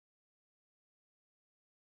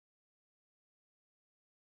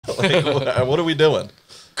Like, what are we doing?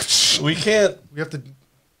 We can't. We have to.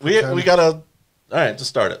 We gotta. All right, just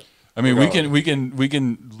start it. I mean, we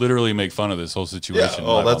can literally make fun of this whole situation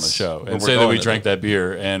live on the show and say that we drank that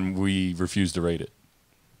beer and we refuse to rate it.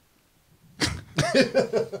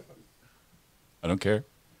 I don't care.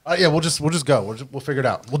 Yeah, we'll just go. We'll figure it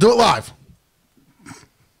out. We'll do it live.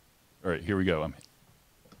 All right, here we go.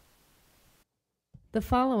 The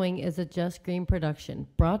following is a Just Green production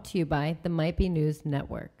brought to you by the Might Be News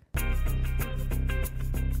Network.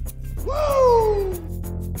 Woo!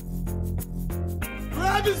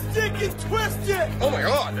 Grab his dick and twist it! Oh my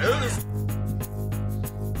god, dude!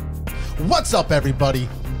 What's up, everybody?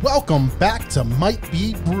 Welcome back to Might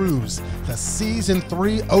Be Brews, the Season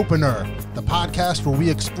 3 opener, the podcast where we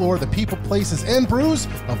explore the people, places, and brews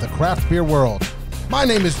of the craft beer world. My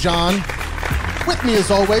name is John. With me, as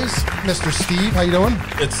always, Mr. Steve. How you doing?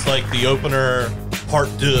 It's like the opener part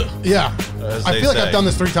deux. Yeah. I feel like I've done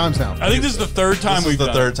this 3 times now. I think this is the third time we've done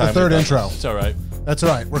it. The third intro. It's all right. That's all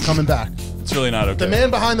right. We're coming back. It's really not okay. The man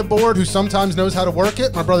behind the board who sometimes knows how to work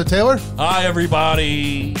it, my brother Taylor. Hi,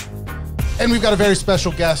 everybody. And we've got a very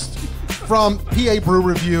special guest from PA Brew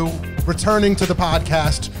Review, returning to the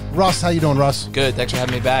podcast. Russ, how you doing, Russ? Good. Thanks for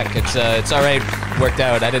having me back. It's all right. Worked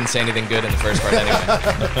out. I didn't say anything good in the first part anyway.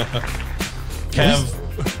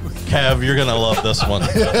 Kev, you're gonna love this one.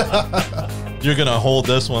 You're gonna hold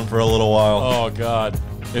this one for a little while. Oh God,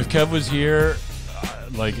 if Kev was here,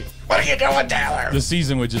 like, what are you doing, Taylor? The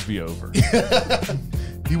season would just be over.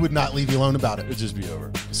 He would not leave you alone about it. It'd just be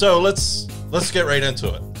over. So let's get right into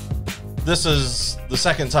it. This is the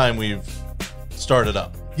second time we've started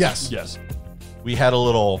up. Yes. Yes. We had a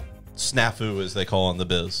little snafu, as they call it in the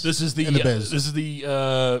biz. This is the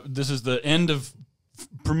this is the end of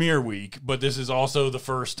premiere week, but this is also the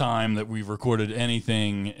first time that we've recorded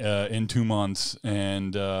anything in 2 months,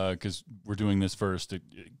 and because we're doing this first,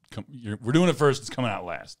 we're doing it first. It's coming out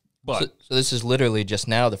last. But so this is literally just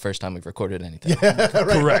now the first time we've recorded anything. Yeah,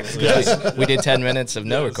 right. Correct. Yes. We did 10 minutes of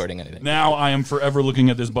no recording anything. Now I am forever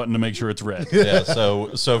looking at this button to make sure it's red. Yeah.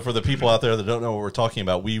 So for the people out there that don't know what we're talking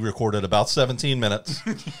about, we recorded about 17 minutes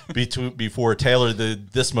before Taylor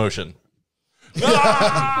did this motion.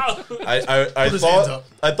 I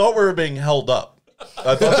thought we were being held up.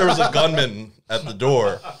 I thought there was a gunman at the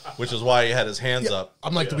door, which is why he had his hands up.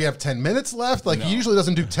 I'm like, do we have 10 minutes left? Like, he usually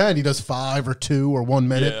doesn't do 10. He does 5 or 2 or 1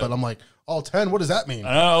 minute. But I'm like, all 10? What does that mean? And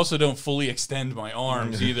I also don't fully extend my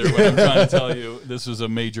arms either when I'm trying to tell you this was a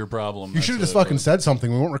major problem. You should have just fucking said something.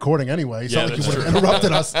 We weren't recording anyway. It's not like you would have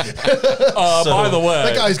interrupted us. By the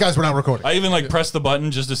way, guys, we're not recording. I even like pressed the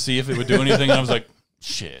button just to see if it would do anything, and I was like,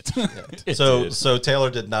 shit. So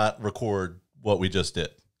Taylor did not record what we just did.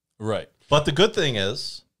 Right. But the good thing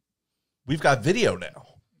is we've got video now.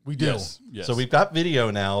 We do. Yes. So we've got video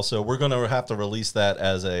now, so we're going to have to release that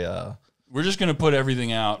as a... We're just going to put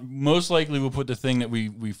everything out. Most likely we'll put the thing that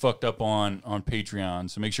we fucked up on Patreon.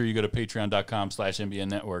 So make sure you go to patreon.com/MBN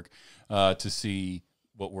Network to see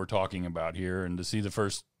what we're talking about here and to see the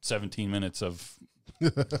first 17 minutes of...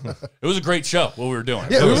 It was a great show, what we were doing.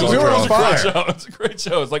 Yeah, we were on fire. It's a great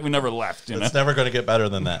show. It's like we never left. It's never going to get better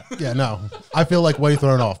than that. Yeah, no. I feel like way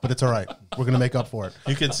thrown off, but it's all right. We're going to make up for it.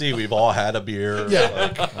 You can see we've all had a beer.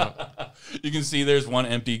 Yeah. You can see there's one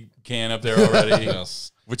empty can up there already,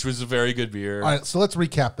 which was a very good beer. All right, so let's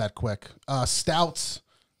recap that quick. Stouts,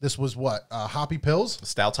 this was what? Hoppy Pills?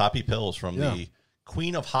 Stouts Hoppy Pills from the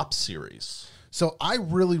Queen of Hops series. So I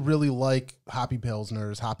really, really like hoppy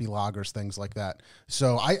pilsners, hoppy lagers, things like that.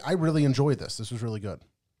 So I really enjoyed this. This was really good.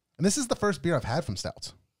 And this is the first beer I've had from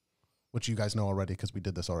Stouts, which you guys know already because we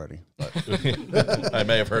did this already. But I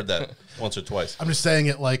may have heard that once or twice. I'm just saying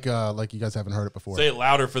it like you guys haven't heard it before. Say it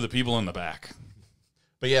louder for the people in the back.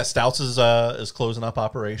 But yeah, Stouts is closing up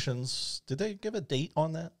operations. Did they give a date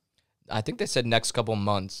on that? I think they said next couple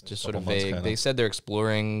months, just sort of vague. They said they're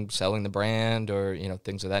exploring selling the brand or,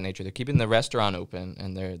 things of that nature. They're keeping the restaurant open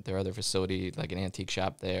and their other facility, like an antique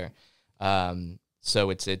shop there. So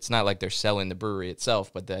it's not like they're selling the brewery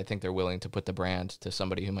itself, but I think they're willing to put the brand to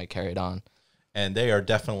somebody who might carry it on. And they are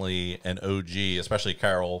definitely an OG, especially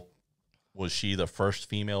Carol. Was she the first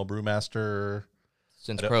female brewmaster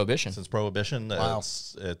since Prohibition? Since Prohibition. Wow.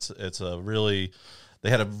 It's a really... They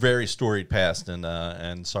had a very storied past,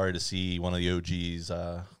 and sorry to see one of the OGs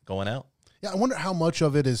going out. Yeah, I wonder how much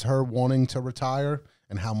of it is her wanting to retire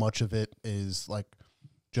and how much of it is like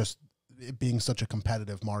just it being such a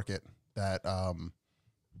competitive market that,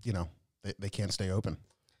 they can't stay open.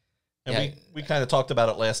 And we kind of talked about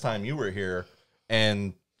it last time you were here,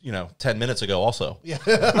 and 10 minutes ago also. Yeah.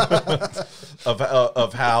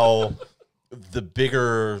 of how the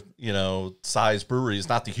bigger, size breweries,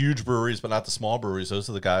 not the huge breweries, but not the small breweries. Those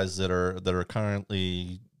are the guys that are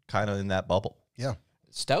currently kind of in that bubble. Yeah.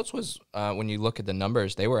 Stouts was, when you look at the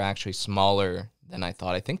numbers, they were actually smaller than I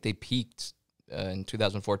thought. I think they peaked in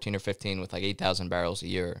 2014 or 15 with like 8,000 barrels a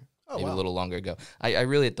year, maybe a little longer ago. I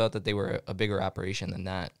really thought that they were a bigger operation than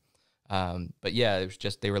that. But yeah, it was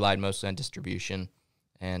just they relied mostly on distribution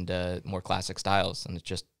and more classic styles, and it's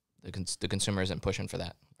just the consumer isn't pushing for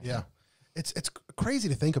that. Yeah. It's crazy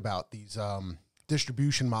to think about these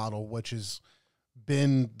distribution model, which has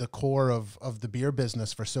been the core of the beer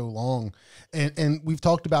business for so long. And we've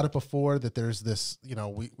talked about it before that there's this,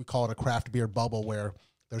 we call it a craft beer bubble where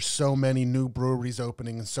there's so many new breweries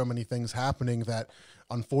opening and so many things happening that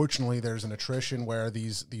unfortunately there's an attrition where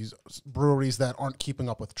these breweries that aren't keeping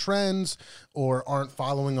up with trends or aren't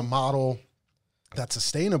following a model that's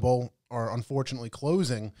sustainable are unfortunately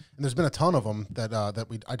closing. And there's been a ton of them that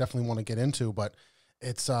I definitely want to get into, but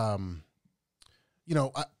it's I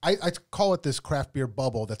call it this craft beer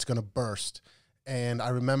bubble that's going to burst. And I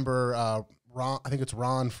remember Ron, I think it's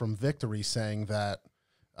Ron from Victory, saying that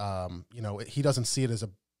he doesn't see it as a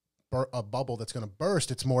bubble that's going to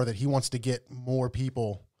burst. It's more that he wants to get more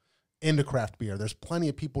people into craft beer. There's plenty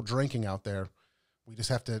of people drinking out there. We just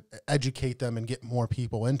have to educate them and get more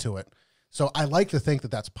people into it. So I like to think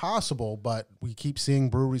that that's possible, but we keep seeing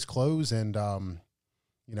breweries close and,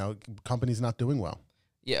 companies not doing well.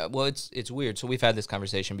 Yeah, well, it's weird. So we've had this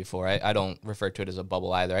conversation before. I don't refer to it as a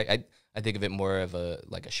bubble either. I think of it more of a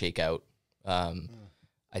shakeout.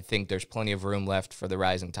 I think there's plenty of room left for the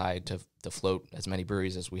rising tide to float as many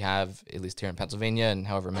breweries as we have, at least here in Pennsylvania, and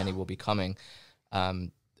however many will be coming.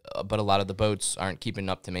 But a lot of the boats aren't keeping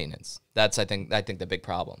up to maintenance. That's I think the big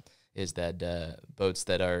problem is that boats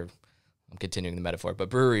that are, I'm continuing the metaphor, but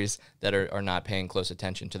breweries that are not paying close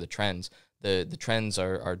attention to the trends. The trends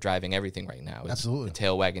are driving everything right now. It's Absolutely. The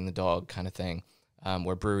tail wagging the dog kind of thing,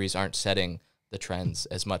 where breweries aren't setting the trends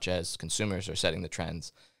as much as consumers are setting the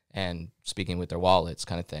trends and speaking with their wallets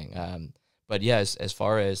kind of thing. But yeah, as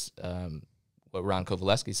far as what Ron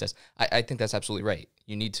Kowaleski says, I think that's absolutely right.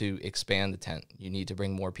 You need to expand the tent. You need to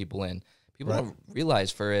bring more people in. People don't realize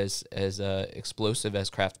for as explosive as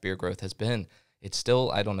craft beer growth has been, it's still,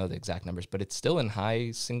 I don't know the exact numbers, but it's still in high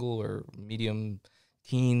single or medium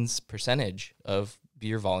teens percentage of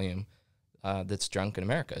beer volume that's drunk in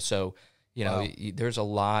America. So, there's a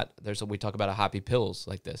lot, we talk about a hoppy pills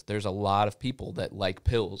like this. There's a lot of people that like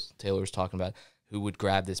pills, Taylor was talking about, who would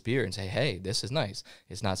grab this beer and say, hey, this is nice.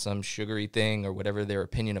 It's not some sugary thing or whatever their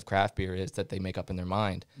opinion of craft beer is that they make up in their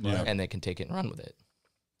mind, and they can take it and run with it.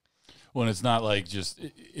 Well, and it's not like just,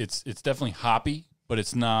 it's definitely hoppy, but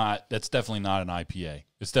it's not, that's definitely not an IPA.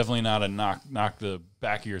 It's definitely not a knock the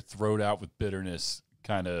back of your throat out with bitterness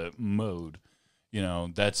kind of mode.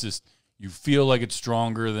 That's just, you feel like it's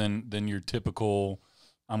stronger than your typical,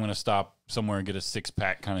 I'm going to stop somewhere and get a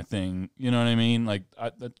 6-pack kind of thing. You know what I mean? Like,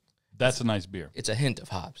 that's a nice beer. It's a hint of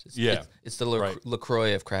hops. It's the right.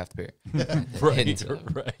 LaCroix of craft beer. Right.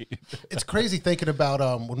 It's crazy thinking about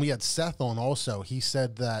when we had Seth on also, he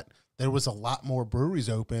said that there was a lot more breweries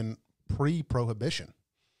open pre-prohibition,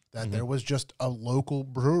 that there was just a local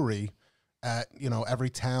brewery at, every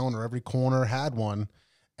town or every corner had one.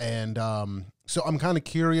 And so I'm kind of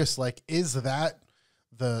curious, like, is that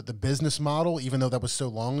the business model, even though that was so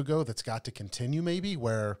long ago, that's got to continue maybe,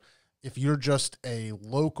 where if you're just a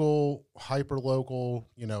local, hyper-local,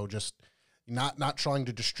 just not trying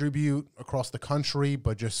to distribute across the country,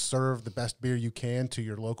 but just serve the best beer you can to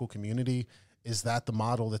your local community, is that the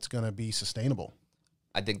model that's going to be sustainable?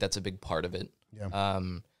 I think that's a big part of it. Yeah.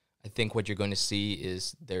 I think what you're going to see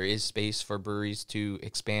is there is space for breweries to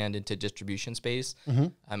expand into distribution space.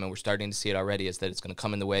 And we're starting to see it already, is that it's going to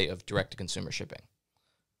come in the way of direct-to-consumer shipping,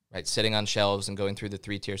 right? Sitting on shelves and going through the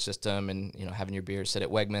 3-tier system and, having your beer sit at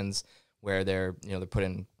Wegmans where they're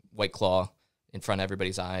putting White Claw in front of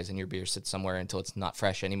everybody's eyes and your beer sits somewhere until it's not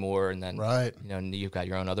fresh anymore. And then, you've got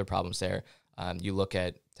your own other problems there. You look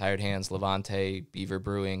at Tired Hands, Levante, Beaver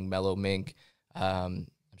Brewing, Mellow Mink. I'm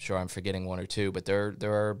sure I'm forgetting one or two, but there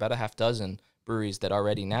are about a half dozen breweries that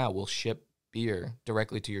already now will ship beer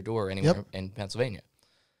directly to your door anywhere in Pennsylvania.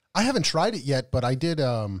 I haven't tried it yet, but I did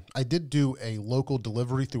do a local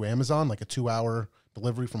delivery through Amazon, like a 2-hour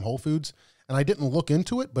delivery from Whole Foods, and I didn't look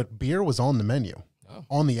into it, but beer was on the menu,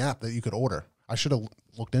 on the app that you could order. I should have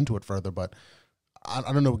looked into it further, but I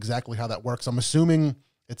don't know exactly how that works. I'm assuming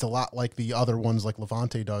it's a lot like the other ones like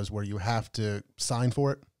Levante does, where you have to sign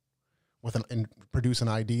for it and produce an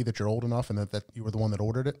ID that you're old enough and that you were the one that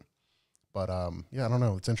ordered it. But I don't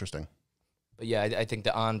know. It's interesting. But yeah, I think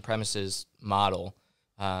the on-premises model,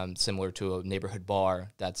 similar to a neighborhood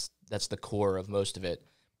bar, that's that's the core of most of it.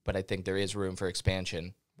 But I think there is room for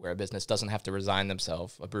expansion where a business doesn't have to resign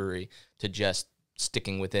themselves, a brewery, to just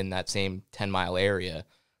sticking within that same 10-mile area.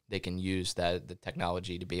 They can use the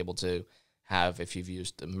technology to be able to have, if you've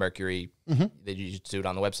used Mercury, they just do it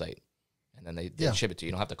on the website. And then they ship it to you.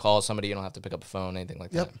 You don't have to call somebody. You don't have to pick up a phone, anything like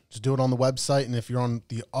that. Just do it on the website. And if you're on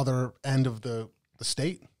the other end of the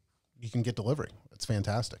state, you can get delivery. It's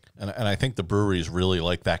fantastic. And I think the breweries really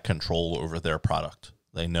like that control over their product.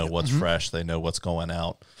 They know what's fresh. They know what's going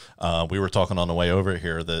out. We were talking on the way over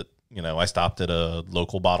here that, I stopped at a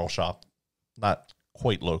local bottle shop, not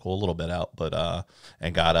quite local, a little bit out, but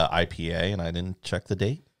and got an IPA, and I didn't check the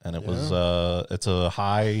date. And it was it's a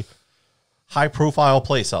high profile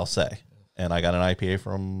place, I'll say. And I got an IPA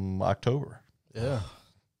from October. Yeah.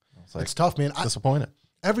 It's tough, man. Disappointed.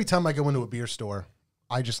 Every time I go into a beer store,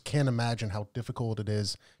 I just can't imagine how difficult it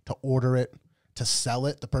is to order it, to sell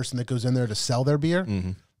it, the person that goes in there to sell their beer.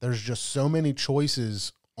 There's just so many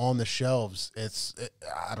choices on the shelves.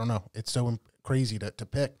 I don't know. It's so crazy to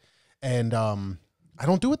pick. And I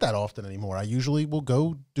don't do it that often anymore. I usually will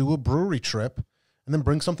go do a brewery trip and then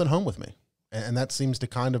bring something home with me. And that seems to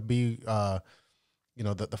kind of be,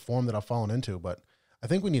 the form that I've fallen into. But I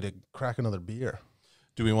think we need to crack another beer.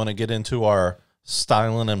 Do we want to get into our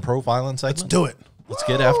styling and profiling segment? Let's do it. Let's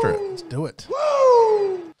get after it. Let's do it.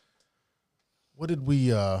 What did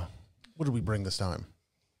we bring this time?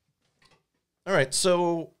 All right,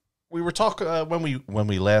 so we were talking when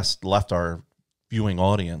we last left our viewing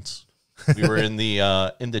audience. We were in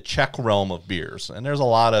the Czech realm of beers, and there's a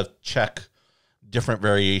lot of Czech different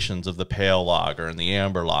variations of the pale lager and the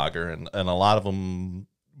amber lager, and a lot of them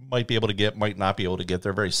might be able to get, might not be able to get.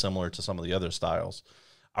 They're very similar to some of the other styles.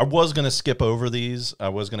 I was going to skip over these. I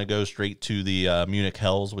was going to go straight to the Munich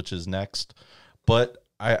Hells, which is next, but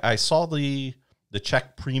I saw the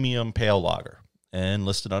Czech Premium Pale Lager, and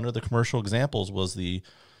listed under the commercial examples was the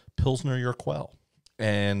Pilsner Urquell.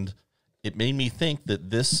 And it made me think that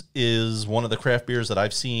this is one of the craft beers that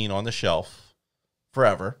I've seen on the shelf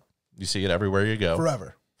forever. You see it everywhere you go.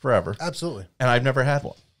 Forever. Absolutely. And I've never had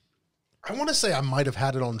one. I want to say I might have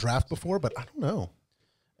had it on draft before, but I don't know.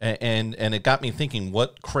 And it got me thinking,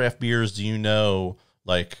 what craft beers do you know,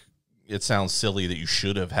 like, it sounds silly that you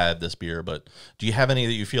should have had this beer, but do you have any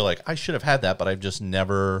that you feel like I should have had that, but I've just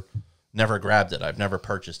never grabbed it. I've never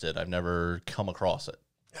purchased it. I've never come across it.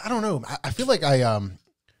 I don't know. I feel like I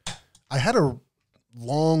had a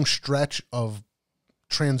long stretch of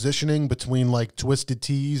transitioning between like Twisted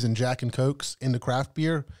Teas and Jack and Cokes into craft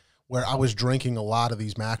beer, where I was drinking a lot of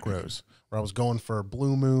these macros, where I was going for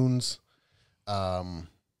Blue Moons,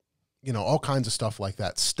 all kinds of stuff like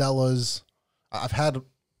that. Stella's. I've had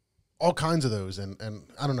all kinds of those, and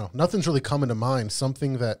I don't know. Nothing's really coming to mind.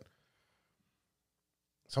 Something that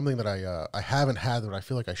I haven't had that I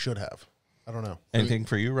feel like I should have. I don't know. Anything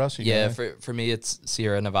for you, Russ? For me, it's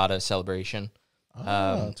Sierra Nevada Celebration.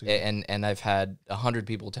 And I've had 100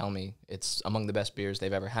 people tell me it's among the best beers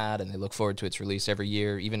they've ever had, and they look forward to its release every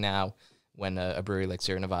year, even now when a brewery like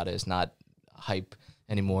Sierra Nevada is not hype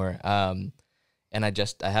anymore. And I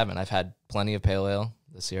haven't. I've had plenty of pale ale,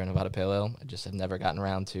 the Sierra Nevada Pale Ale. I just have never gotten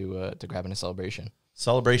around to grabbing a Celebration.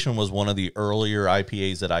 Celebration was one of the earlier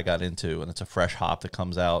IPAs that I got into, and it's a fresh hop that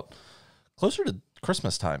comes out closer to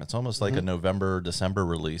Christmas time. It's almost like a November, December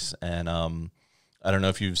release. And I don't know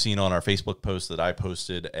if you've seen on our Facebook post that I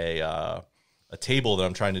posted a table that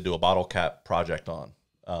I'm trying to do a bottle cap project on.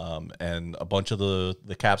 And a bunch of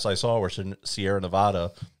the caps I saw were Sierra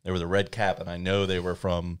Nevada. They were the red cap, and I know they were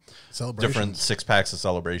from different 6-packs of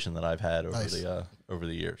Celebration that I've had over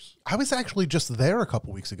the years. I was actually just there a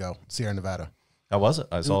couple weeks ago, Sierra Nevada. How was it?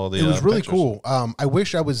 I saw the. It was really cool. I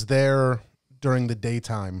wish I was there during the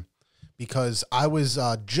daytime, because I was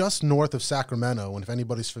just north of Sacramento, and if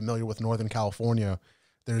anybody's familiar with Northern California,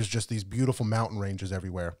 there's just these beautiful mountain ranges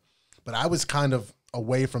everywhere. But I was kind of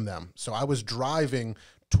away from them, so I was driving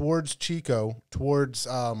towards Chico, towards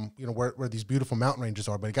where these beautiful mountain ranges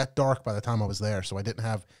are. But it got dark by the time I was there, so I didn't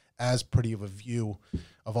have as pretty of a view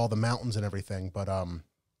of all the mountains and everything. But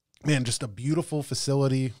man, just a beautiful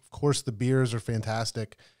facility. Of course, the beers are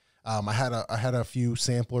fantastic. I had a few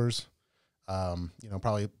samplers.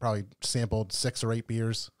 Probably sampled 6 or 8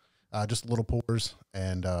 beers, just little pours.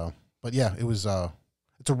 And, but yeah, it's a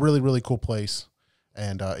really, really cool place,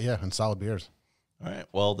 and and solid beers. All right.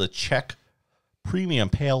 Well, the Czech Premium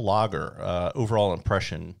Pale Lager, overall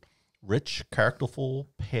impression, rich, characterful,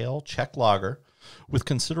 pale Czech lager with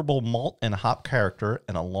considerable malt and hop character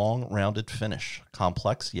and a long, rounded finish.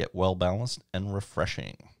 Complex, yet well-balanced and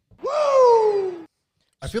refreshing. Woo!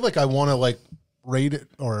 I feel like I want to, rate it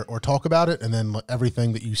or talk about it, and then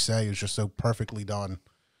everything that you say is just so perfectly done.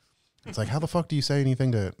 It's like, how the fuck do you say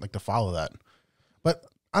anything to follow that? But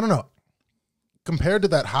I don't know. Compared to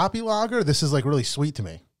that hoppy lager, this is like really sweet to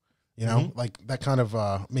me. You know, like that kind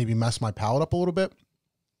of maybe messed my palate up a little bit.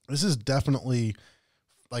 This is definitely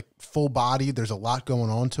like full bodied. There's a lot going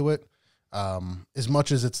on to it. As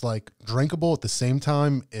much as it's like drinkable, at the same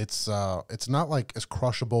time, it's not like as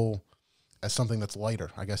crushable as something that's lighter.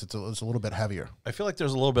 I guess it's a little bit heavier. I feel like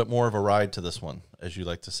there's a little bit more of a ride to this one, as you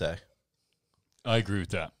like to say. I agree with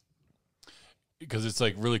that because it's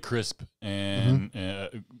like really crisp and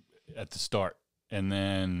at the start, and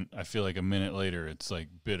then I feel like a minute later it's like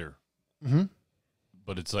bitter.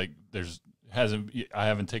 But it's like I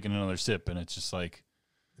haven't taken another sip, and it's just like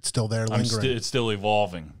it's still there lingering. It's still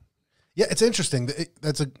evolving. Yeah, it's interesting.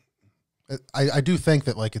 I do think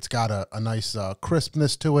that like it's got a nice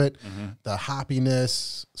crispness to it, the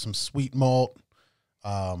hoppiness, some sweet malt.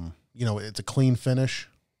 You know, it's a clean finish.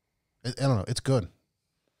 I don't know. It's good.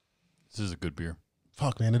 This is a good beer.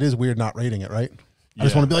 Fuck, man, it is weird not rating it, right? Yeah. I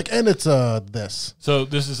just want to be like, and it's this. So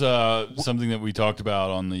this is something that we talked about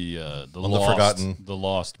on the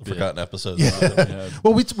lost forgotten episode. Yeah.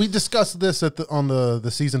 Well, we discussed this on the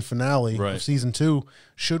season finale of season 2.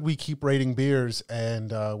 Should we keep rating beers?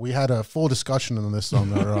 And we had a full discussion on this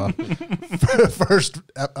on our first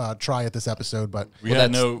try at this episode. But we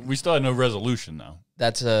still had no resolution though.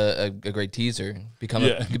 That's a great teaser. Become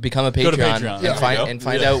a Patreon, and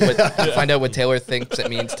find out what Taylor thinks it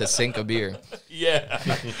means to sink a beer. Yeah.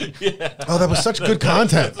 Oh, that was such good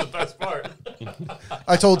content. That's the best part.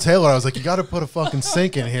 I told Taylor, I was like, you got to put a fucking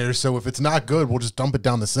sink in here, so if it's not good, we'll just dump it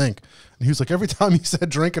down the sink. And he was like, every time he said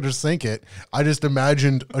drink it or sink it, I just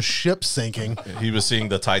imagined a ship sinking. He was seeing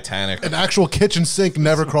the Titanic. An actual kitchen sink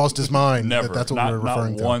never crossed his mind. Never. That's what we're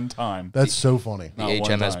referring to. Not one time. That's so funny. The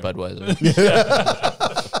HMS Budweiser. Yeah.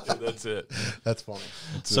 That's it. That's funny.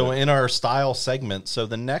 So in our style segment, so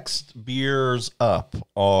the next beers up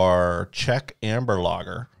are Czech Amber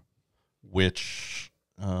Lager, which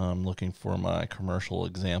I'm looking for my commercial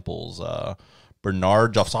examples.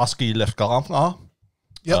 Bernard Jovsovsky Lefkavna.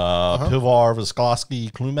 Yep. Pivar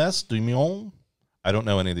Vysklasky Klumes Dumion. I don't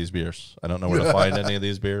know any of these beers. I don't know where to find any of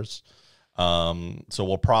these beers. So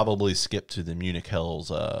we'll probably skip to the Munich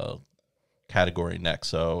Hills category next.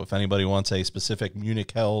 So if anybody wants a specific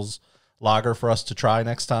Munich Hills lager for us to try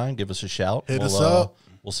next time, give us a shout. Hit us up.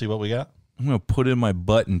 We'll see what we got. I'm going to put it in my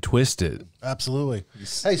butt and twist it. Absolutely.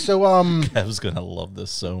 Hey, so Kev's going to love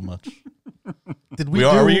this so much. Did we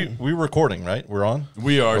we recording, right? We're on?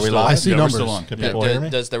 We are. We still, live? I see numbers. We're still on. Can people hear me?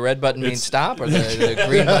 Does the red button mean stop or the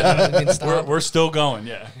green button mean stop? We're still going.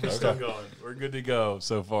 Yeah, we're still going. We're good to go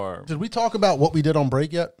so far. Did we talk about what we did on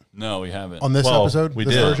break yet? No, we haven't. On this episode? We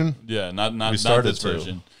this did. version? Yeah, not this to.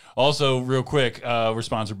 version. Also, real quick, we're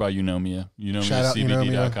sponsored by Eunomia.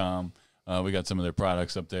 EunomiaCBD.com. We got some of their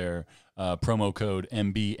products up there. Promo code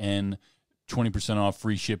MBN, 20% off,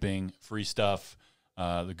 free shipping, free stuff.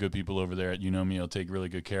 The good people over there at Eunomia will take really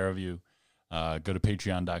good care of you. Go to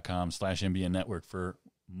patreon.com/MBN Network for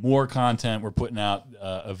more content. We're putting out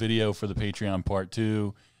a video for the Patreon part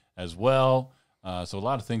 2 as well. So a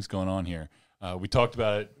lot of things going on here. We talked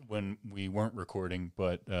about it when we weren't recording,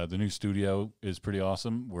 but the new studio is pretty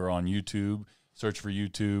awesome. We're on YouTube. Search for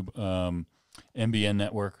YouTube, MBN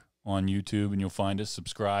Network on YouTube, and you'll find us.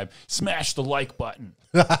 Subscribe. Smash the like button.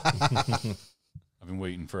 I've been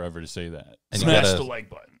waiting forever to say that. And Smash the like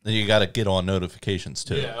button. Then you got to get on notifications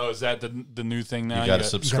too. Yeah. Oh, is that the new thing now? You got to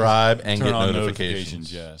subscribe and turn get on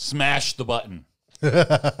notifications. Yeah. Smash the button.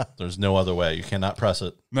 There's no other way. You cannot press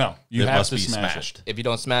it. No, you it have must to be smash smashed. it. If you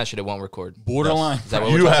don't smash it, it won't record. Borderline. Is that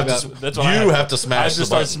what You we're have talking to. about? That's what You have to I smash have the to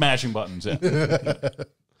start button. smashing buttons. Yeah.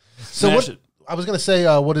 So Smash what? it. I was going to say,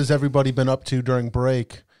 what has everybody been up to during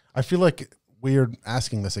break? I feel like weird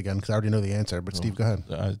asking this again because I already know the answer, but Steve, go ahead.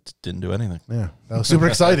 I didn't do anything. Yeah, that was super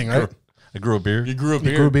exciting, right? I grew a beard. You grew a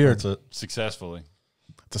beard. Grew a beard. That's it. Successfully.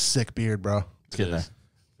 It's a sick beard, bro. It's getting there.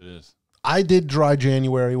 It is. I did dry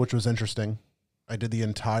January, which was interesting. I did the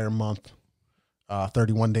entire month,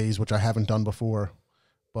 31 days, which I haven't done before.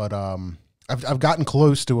 But I've gotten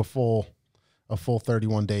close to a full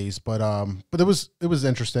 31 days. But it was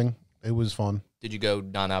interesting. It was fun. Did you go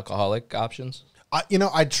non-alcoholic options?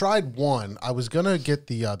 I tried one. I was gonna get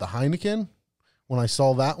the Heineken when I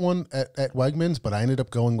saw that one at Wegmans, but I ended up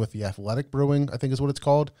going with the Athletic Brewing, I think is what it's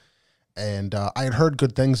called. And I had heard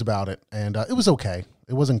good things about it, and it was okay.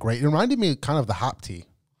 It wasn't great. It reminded me kind of the hop tea,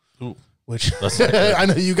 which I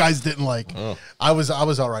know you guys didn't like. Oh. I was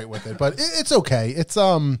all right with it, but it's okay. It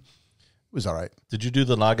was all right. Did you do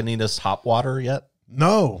the Lagunitas hop water yet?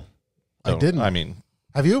 No, I didn't. I mean,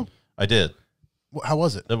 have you? I did. How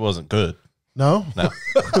was it? It wasn't good. No.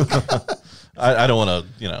 I don't want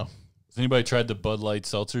to, Has anybody tried the Bud Light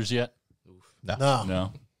seltzers yet? No.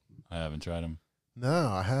 No, I haven't tried them. No,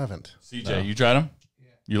 I haven't. CJ, you tried them? Yeah.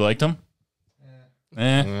 You liked them?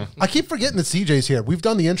 I keep forgetting that CJ's here. We've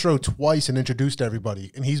done the intro twice and introduced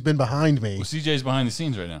everybody, and he's been behind me. Well, CJ's behind the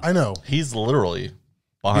scenes right now. I know. He's literally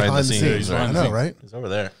behind the scenes. Right? I know, right? He's over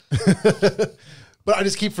there. But I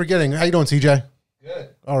just keep forgetting. How you doing, CJ? Good.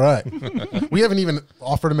 All right. We haven't even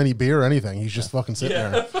offered him any beer or anything. He's just fucking sitting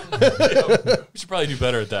there. We should probably do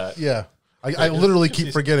better at that. Yeah. I literally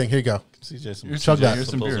keep forgetting. Here you go. CJ, Chug that. Here's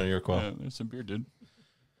some beer. Yeah, there's some beer, dude.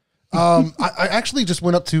 I actually just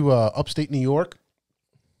went up to upstate New York,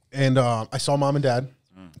 and I saw Mom and Dad,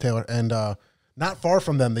 Taylor, and not far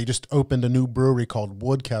from them, they just opened a new brewery called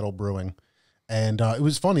Wood Kettle Brewing, and it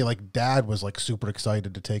was funny. Like, Dad was like super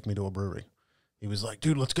excited to take me to a brewery. He was like,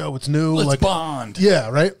 "Dude, let's go. It's new. Let's bond." Yeah,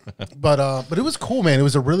 right. But it was cool, man. It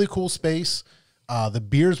was a really cool space. The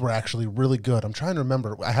beers were actually really good. I'm trying to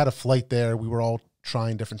remember. I had a flight there. We were all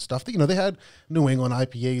trying different stuff. You know, they had New England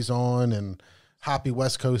IPAs on and hoppy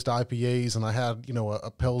West Coast IPAs, and I had, you know, a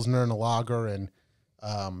Pilsner and a lager, and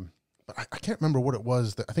but I can't remember what it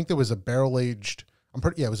was. I think there was a barrel-aged,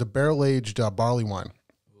 it was a barrel-aged barley wine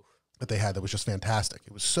that they had that was just fantastic.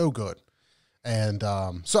 It was so good. And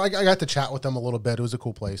so I got to chat with them a little bit. It was a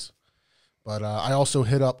cool place. But I also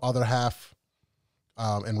hit up Other Half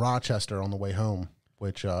in Rochester on the way home,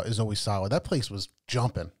 which is always solid. That place was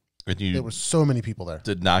jumping. And there were so many people there.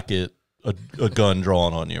 Did not get a gun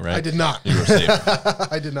drawn on you, right? I did not. You were safe.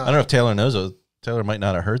 I did not. I don't know if Taylor knows it. Taylor might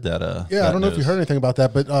not have heard that. Yeah, I don't know if you heard anything about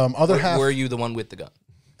that, but Other Half. Were you the one with the gun?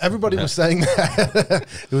 Everybody was saying that.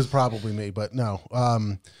 It was probably me, but no.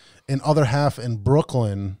 In Other Half in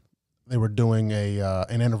Brooklyn, they were doing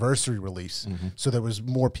an anniversary release. So there was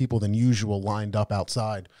more people than usual lined up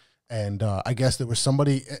outside. And I guess there was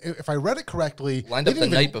somebody, if I read it correctly. Lined up the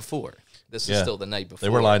night before. This is still the night before. They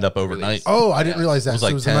were lined up overnight. Oh, I didn't realize that.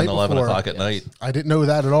 It was like 10, 11 o'clock at night. I didn't know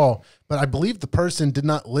that at all. But I believe the person did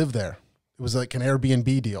not live there. It was like an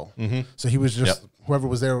Airbnb deal. So he was just, whoever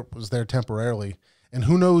was there temporarily. And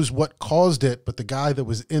who knows what caused it, but the guy that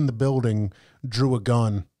was in the building drew a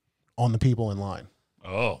gun on the people in line.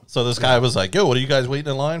 Oh. So this guy was like, "Yo, what are you guys waiting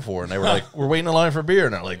in line for?" And they were like, "We're waiting in line for beer."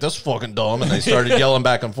 And they're like, "That's fucking dumb." And they started yelling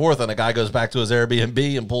back and forth. And the guy goes back to his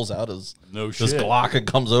Airbnb and pulls out his Glock and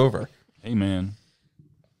comes over. Hey, man.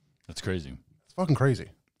 That's crazy. It's fucking crazy.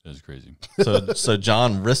 That's crazy. So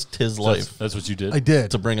John risked his life. That's what you did? I did.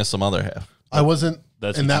 To bring us some Other Half. I wasn't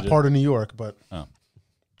in that part of New York, but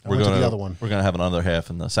we're going to the other one. We're going to have another half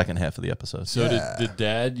in the second half of the episode. So did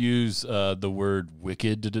Dad use the word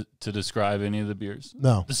wicked to describe any of the beers?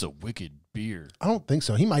 No. This is a wicked beer. I don't think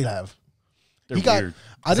so. He might have. They're weird.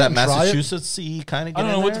 Is that Massachusetts-y kind of? I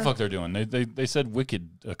don't know what the fuck they're doing. They said wicked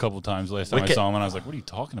a couple times last time I saw them, and I was like, "What are you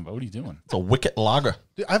talking about? What are you doing?" It's a wicked lager.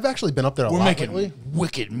 Dude, I've actually been up there a lot making lately.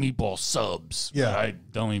 Wicked meatball subs. Yeah, I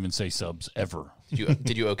don't even say subs ever.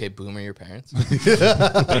 Did you okay boomer your parents?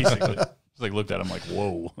 Basically, just like looked at him like,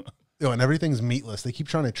 "Whoa." Yo, and everything's meatless. They keep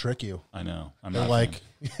trying to trick you. I know. They're like,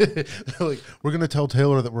 we're gonna tell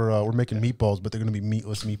Taylor that we're making meatballs, but they're gonna be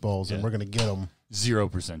meatless meatballs, and we're gonna get them.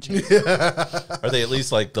 0% chance. Are they at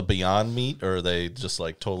least like the Beyond Meat, or are they just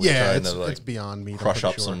like totally trying to like it's Beyond Meat? Crush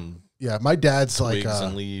up some. Yeah, my dad's twigs like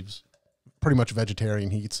and leaves. Pretty much vegetarian.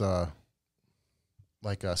 He eats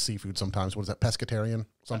seafood sometimes. What is that? Pescatarian,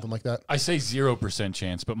 something like that. I say 0%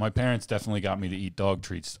 chance, but my parents definitely got me to eat dog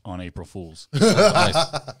treats on April Fools. Nice.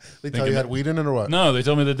 They tell you had wheat in it or what? No, they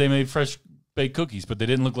told me that they made fresh baked cookies, but they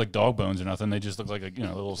didn't look like dog bones or nothing. They just looked like a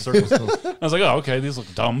little circles. I was like, oh, okay, these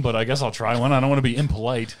look dumb, but I guess I'll try one. I don't want to be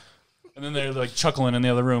impolite. And then they're like chuckling in the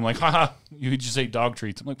other room, like, haha, you just ate dog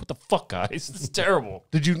treats. I'm like, what the fuck, guys? This is terrible.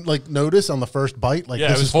 Did you like notice on the first bite? Like, yeah,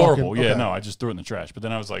 this it was is horrible. Fucking, yeah, okay. no, I just threw it in the trash. But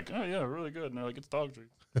then I was like, oh yeah, really good. And they're like, it's dog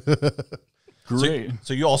treats. Great.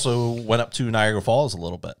 So you also went up to Niagara Falls a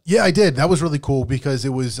little bit. Yeah, I did. That was really cool because it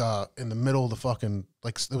was in the middle of the fucking,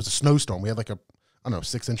 like, it was a snowstorm. We had like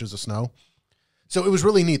 6 inches of snow. So it was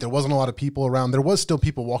really neat. There wasn't a lot of people around. There was still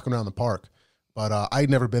people walking around the park, but I'd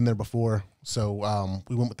never been there before. So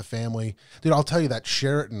we went with the family. Dude, I'll tell you that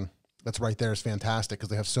Sheraton that's right there is fantastic because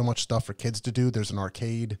they have so much stuff for kids to do. There's an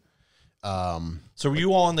arcade. So were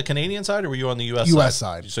you all on the Canadian side or were you on the U.S.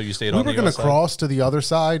 side? So you stayed on the U.S. side? We were going to cross to the other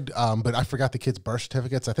side, but I forgot the kids' birth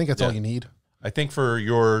certificates. I think that's all you need. I think for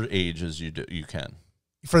your ages, you can.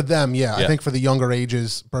 For them, yeah. I think for the younger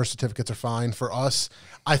ages, birth certificates are fine. For us,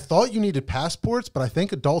 I thought you needed passports, but I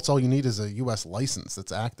think adults, all you need is a U.S. license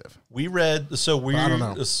that's active. We read, so I don't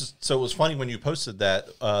know. So it was funny when you posted that.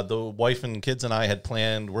 The wife and kids and I had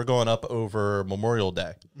planned, we're going up over Memorial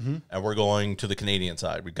Day, and we're going to the Canadian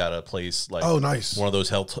side. We got a place like nice, one of those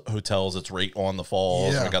hotels that's right on the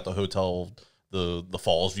falls. Yeah. And we got the hotel, the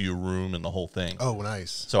falls view room, and the whole thing. Oh,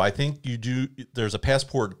 nice. So I think you do. There's a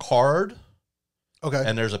passport card. Okay.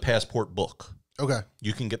 And there's a passport book. Okay.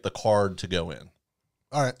 You can get the card to go in.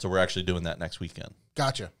 All right. So we're actually doing that next weekend.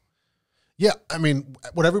 Gotcha. Yeah, I mean,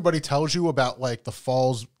 what everybody tells you about like the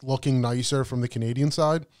falls looking nicer from the Canadian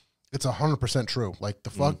side, it's 100% true. Like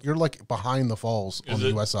the fuck, you're like behind the falls on the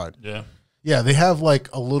U.S. side. Yeah. Yeah, they have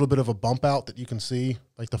like a little bit of a bump out that you can see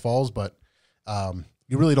like the falls, but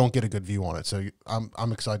you really don't get a good view on it. So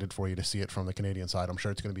I'm excited for you to see it from the Canadian side. I'm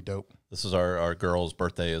sure it's going to be dope. This is our girl's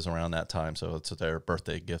birthday is around that time, so it's their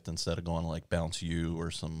birthday gift instead of going to like Bounce U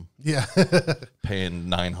or some paying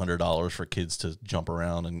 $900 for kids to jump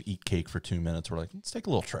around and eat cake for 2 minutes. We're like, let's take a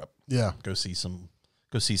little trip. Yeah, go see some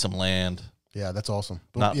land. Yeah, that's awesome.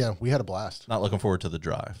 But yeah, we had a blast. Not looking forward to the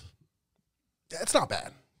drive. It's not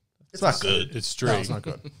bad. It's not good. It's straight. No, it's not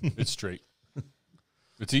good. It's straight.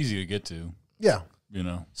 It's easy to get to. Yeah. You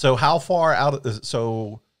know. So how far out of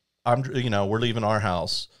so I'm we're leaving our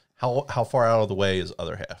house. How far out of the way is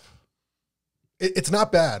other half? It's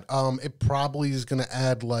not bad. It probably is going to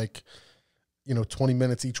add like 20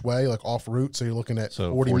 minutes each way, like off route. So you're looking at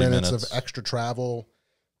 40 minutes of extra travel,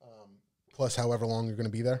 plus however long you're going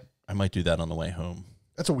to be there. I might do that on the way home.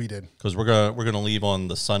 That's what we did. Because we're gonna leave on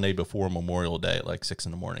the Sunday before Memorial Day at like 6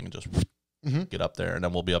 in the morning and just get up there, and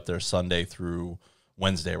then we'll be up there Sunday through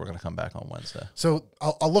Wednesday. We're gonna come back on Wednesday. So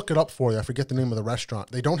I'll look it up for you. I forget the name of the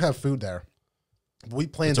restaurant. They don't have food there. We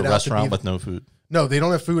planned it out. It's a restaurant with no food. No, they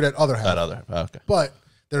don't have food at other half. Okay. But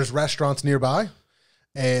there's restaurants nearby,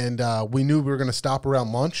 and we knew we were going to stop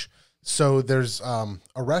around lunch. So there's a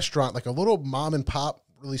restaurant, like a little mom and pop,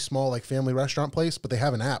 really small, like family restaurant place, but they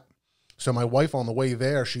have an app. So my wife on the way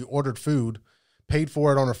there, she ordered food, paid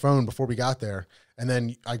for it on her phone before we got there, and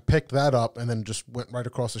then I picked that up and then just went right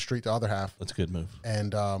across the street to the other half. That's a good move.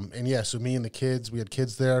 And yeah, so me and the kids, we had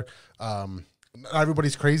kids there. Not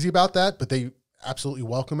everybody's crazy about that, but they absolutely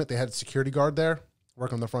welcome it. They had a security guard there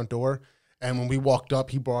working on the front door. And when we walked up,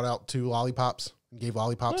 he brought out 2 lollipops and gave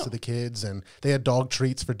lollipops to the kids. And they had dog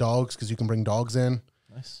treats for dogs because you can bring dogs in.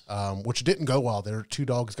 Nice. Which didn't go well. There were 2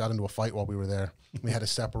 dogs got into a fight while we were there. We had to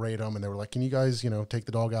separate them. And they were like, can you guys, take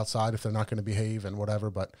the dog outside if they're not going to behave and whatever.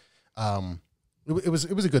 But it was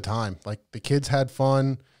a good time. Like the kids had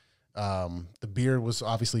fun. The beer was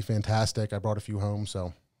obviously fantastic. I brought a few home.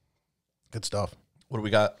 So good stuff. What do we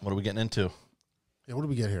got? What are we getting into? Yeah, what do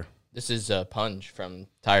we get here? This is Punch from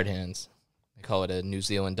Tired Hands. They call it a New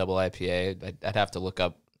Zealand double IPA. I'd have to look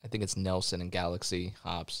up. I think it's Nelson and Galaxy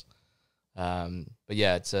hops. But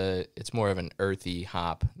yeah, it's more of an earthy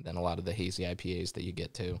hop than a lot of the hazy IPAs that you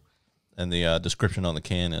get to. And the description on the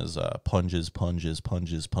can is punges, punges,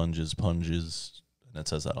 punges, punges, punges, and it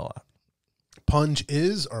says that a lot. Punge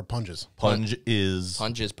is or punges? Punge is.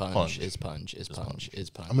 Punge is punch. Is punch. Is punch. Is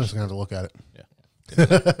punch. I'm just gonna have to look at it.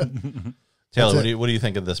 Yeah. Taylor, what do you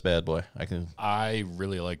think of this bad boy? I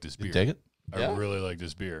really like this beer. You take it? I really like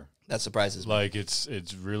this beer. That surprises me. Like it's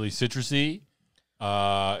really citrusy.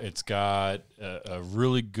 It's got a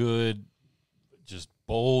really good, just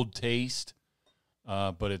bold taste,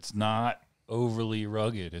 but it's not overly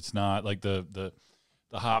rugged. It's not like the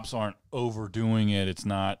hops aren't overdoing it. It's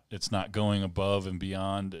not going above and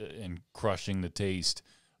beyond and crushing the taste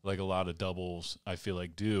like a lot of doubles I feel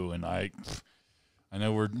like do. And I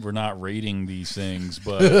know we're not rating these things,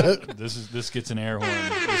 but this gets an air horn.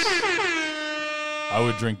 I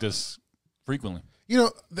would drink this frequently.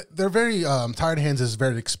 They're very Tired Hands is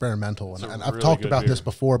very experimental, and I've talked about this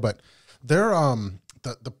before. But they're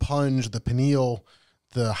the punge, the pineal,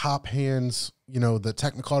 the hop hands, the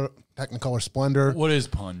Technicolor Splendor. What is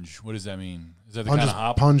punge? What does that mean? Is that the kind of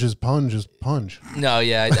hop? Punge is punge. No,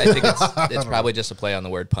 yeah, I think it's probably just a play on the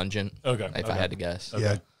word pungent. Okay, if I had to guess. Okay.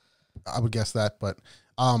 Yeah, I would guess that. But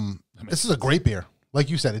this is a great beer. Like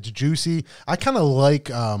you said, it's juicy. I kind of like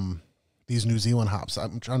these New Zealand hops.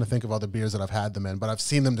 I'm trying to think of other beers that I've had them in, but I've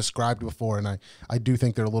seen them described before, and I do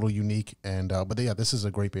think they're a little unique. And but yeah, this is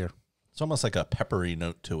a great beer. It's almost like a peppery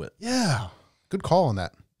note to it. Yeah, good call on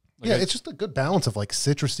that. Yeah, it's just a good balance of like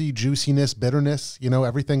citrusy, juiciness, bitterness.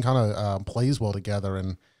 Everything kind of plays well together.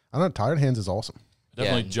 And I don't know, Tired Hands is awesome. It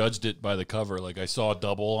Definitely judged it by the cover. Like I saw a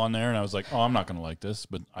double on there, and I was like, "Oh, I'm not going to like this,"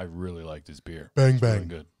 but I really like this beer. Bang It's bang. really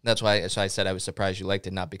good. That's why. So I said I was surprised you liked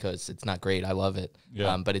it, not because it's not great. I love it.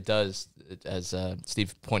 Yeah. But it does, as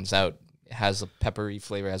Steve points out, it has a peppery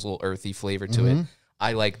flavor, has a little earthy flavor to it.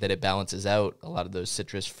 I like that it balances out a lot of those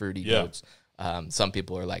citrus fruity notes. Some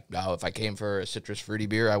people are like, "No, if I came for a citrus fruity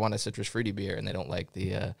beer, I want a citrus fruity beer," and they don't like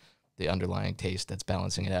the underlying taste that's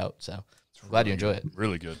balancing it out. So glad you enjoy it.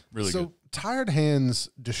 Really good. Really good. So Tired Hands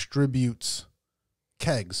distributes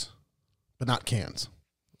kegs, but not cans,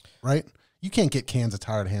 right? You can't get cans of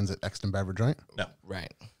Tired Hands at Exton Beverage, right? No.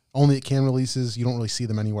 Right. Only at can releases. You don't really see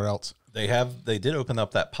them anywhere else. They did open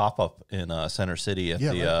up that pop-up in Center City at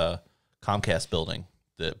the Comcast building,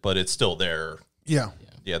 but it's still there. Yeah.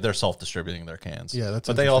 Yeah, they're self-distributing their cans. Yeah, that's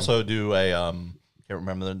But they also do a can't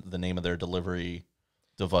remember the name of their delivery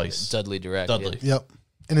device. Dudley Direct. Dudley. Yeah. Yep.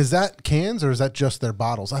 And is that cans or is that just their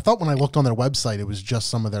bottles? I thought when I looked on their website, it was just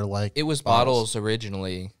some of their It was bottles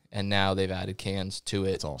originally, and now they've added cans to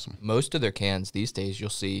it. That's awesome. Most of their cans these days, you'll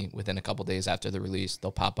see within a couple days after the release,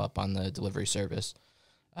 they'll pop up on the delivery service.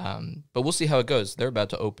 But we'll see how it goes. They're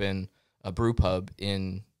about to open a brew pub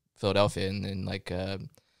in Philadelphia, in like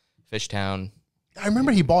Fishtown. I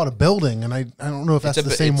remember he bought a building, and I don't know if that's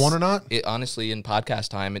the same one or not. Honestly, in podcast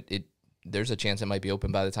time, there's a chance it might be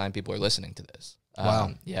open by the time people are listening to this.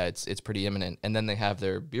 Wow. Yeah, it's pretty imminent. And then they have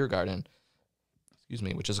their beer garden,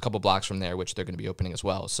 which is a couple blocks from there, which they're going to be opening as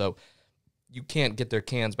well. So you can't get their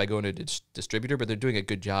cans by going to a distributor, but they're doing a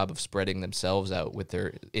good job of spreading themselves out with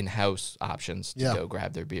their in-house options to go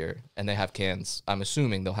grab their beer. And they have cans. I'm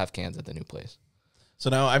assuming they'll have cans at the new place. So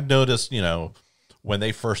now I've noticed, when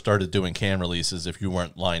they first started doing can releases, if you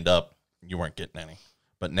weren't lined up, you weren't getting any.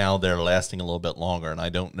 But now they're lasting a little bit longer, and I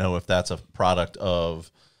don't know if that's a product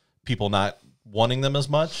of people not wanting them as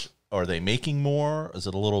much. Are they making more? Is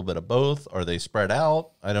it a little bit of both? Are they spread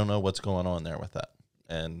out? I don't know what's going on there with that.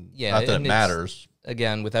 And not that it matters.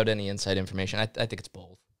 Again, without any inside information, I think it's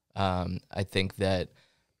both. I think that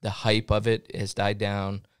the hype of it has died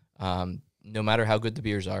down. No matter how good the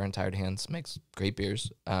beers are, and Tired Hands makes great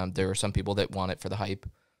beers, there are some people that want it for the hype,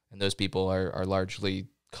 and those people are largely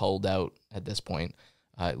culled out at this point,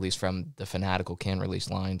 at least from the fanatical can release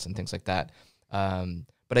lines and things like that.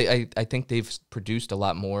 But I think they've produced a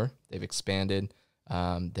lot more. They've expanded.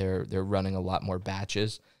 They're running a lot more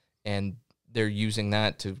batches, and they're using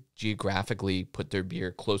that to geographically put their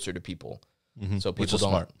beer closer to people. So people don't,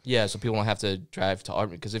 smart. So people don't have to drive to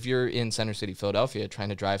Ardmore. Because if you're in Center City, Philadelphia, trying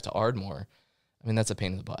to drive to Ardmore, I mean, that's a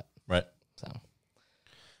pain in the butt. Right. So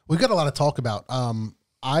we've got a lot to talk about.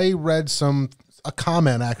 I read a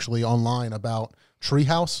comment actually online about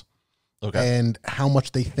Treehouse and how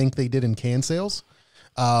much they think they did in can sales.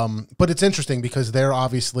 But it's interesting because they're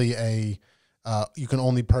obviously you can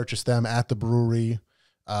only purchase them at the brewery.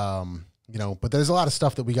 But there's a lot of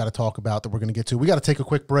stuff that we got to talk about that we're going to get to. We got to take a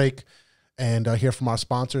quick break and hear from our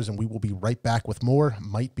sponsors, and we will be right back with more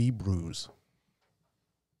Might Be Brews.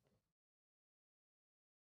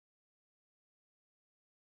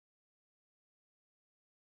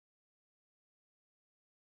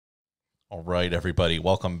 All right, everybody,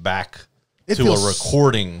 welcome back to a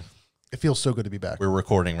recording. It feels so good to be back. We're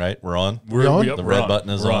recording, right? We're on? We're on? Yep, the red button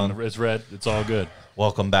is on. It's red. It's all good.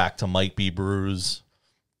 Welcome back to Might Be Brews.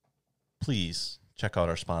 Please check out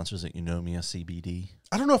our sponsors at Eunomia CBD.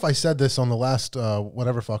 I don't know if I said this on the last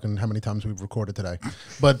whatever fucking how many times we've recorded today,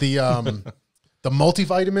 but the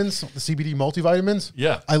multivitamins, the CBD multivitamins,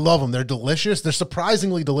 I love them. They're delicious. They're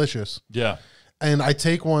surprisingly delicious. Yeah, and I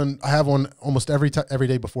take one. I have one almost every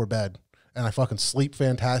day before bed, and I fucking sleep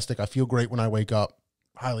fantastic. I feel great when I wake up.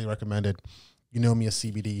 Highly recommended.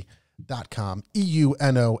 EunomiaCBD.com.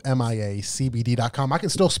 EuNomia CBD.com. I can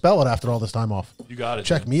still spell it after all this time off. You got it.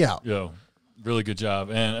 Check me out. Yo, really good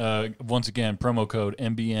job. And once again, promo code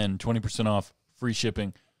MBN, 20% off, free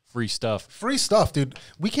shipping, free stuff. Free stuff, dude.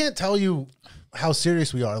 We can't tell you how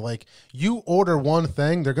serious we are. Like, you order one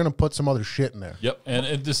thing, they're going to put some other shit in there. Yep.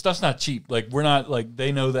 And this stuff's not cheap. Like, we're not, like,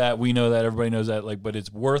 they know that, we know that, everybody knows that, like, but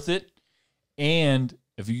it's worth it. And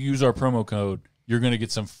if you use our promo code, you're going to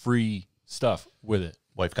get some free stuff with it.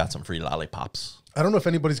 Wife got some free lollipops. I don't know if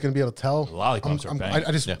anybody's going to be able to tell. The lollipops are banging.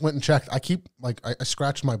 I just went and checked. I keep, like, I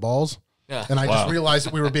scratched my balls. Yeah. And I just realized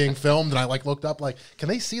that we were being filmed, and I, like, looked up, like, can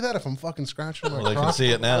they see that if I'm fucking scratching my They can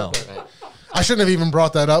see it now. I shouldn't have even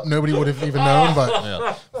brought that up. Nobody would have even known,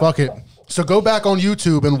 but fuck it. So go back on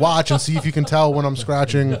YouTube and watch and see if you can tell when I'm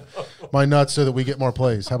scratching my nuts so that we get more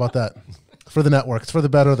plays. How about that? For the network. It's for the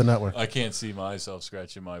better of the network. I can't see myself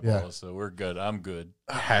scratching my balls, so we're good. I'm good.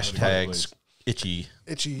 Hashtags itchy.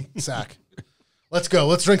 Itchy sack. Let's go.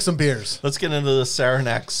 Let's drink some beers. Let's get into the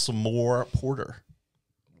Saranac S'more Porter.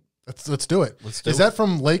 Let's do it. Is that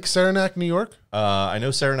from Lake Saranac, New York? I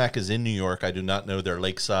know Saranac is in New York. I do not know their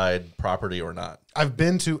lakeside property or not. I've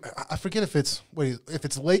been to. I forget if it's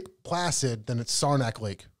Lake Placid, then it's Saranac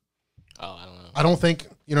Lake. Oh, I don't know. I don't think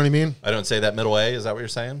you know what I mean. I don't say that middle A. Is that what you're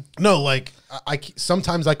saying? No, like I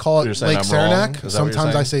sometimes I call it Lake Saranac.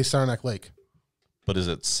 Sometimes I say Saranac Lake. But is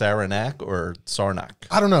it Saranac or Sarnac?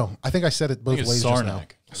 I don't know. I think I said it both ways.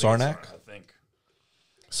 Sarnac. Sarnac. I think.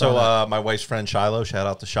 So my wife's friend Shiloh, shout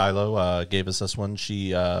out to Shiloh, gave us this one.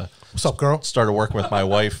 She what's up, girl? Started working with my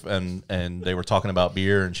wife, and they were talking about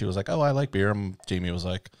beer, and she was like, "Oh, I like beer." And Jamie was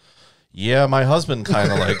like, "Yeah, my husband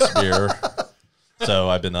kind of likes beer." So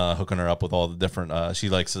I've been hooking her up with all the different. She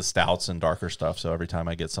likes the stouts and darker stuff. So every time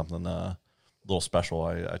I get something a little special,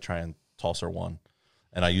 I try and toss her one.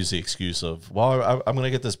 And I use the excuse of, well, I'm going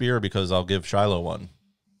to get this beer because I'll give Shiloh one.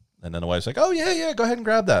 And then the wife's like, oh, yeah, go ahead and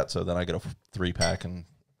grab that. So then I get a 3-pack and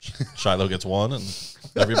Shiloh gets one and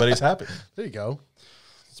everybody's happy. There you go.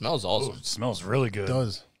 It smells awesome. It smells really good. It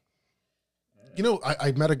does. You know,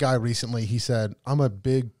 I met a guy recently. He said, I'm a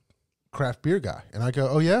big craft beer guy. And I go,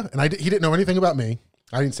 oh, yeah? And he didn't know anything about me.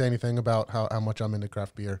 I didn't say anything about how much I'm into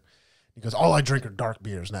craft beer. He goes, all I drink are dark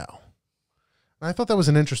beers now. And I thought that was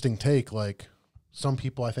an interesting take. Like, some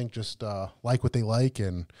people, I think, just like what they like,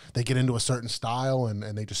 and they get into a certain style, and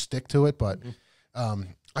they just stick to it. But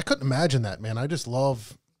I couldn't imagine that, man. I just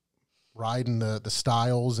love riding the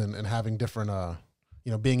styles and having different,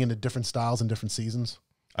 being into different styles and different seasons.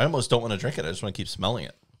 I almost don't want to drink it. I just want to keep smelling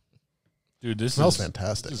it. Dude, this smells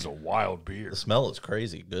fantastic. This is a wild beer. The smell is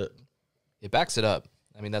crazy good. It backs it up.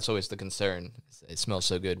 I mean, that's always the concern. It smells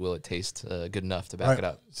so good. Will it taste good enough to back it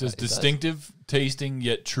up? It says distinctive tasting,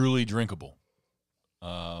 yet truly drinkable.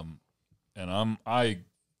 And I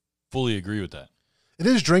fully agree with that. It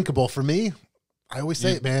is drinkable for me. I always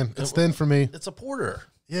say it, man. It's thin for me. It's a porter.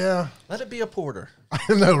 Yeah. Let it be a porter.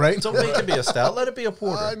 I know, right? Don't make it be a stout. Let it be a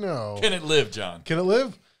porter. I know. Can it live, John? Can it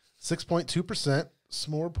live? 6.2%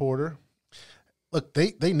 s'more porter. Look,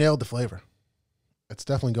 they nailed the flavor. It's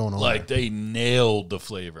definitely going on. Like, they nailed the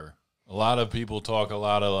flavor. A lot of people talk a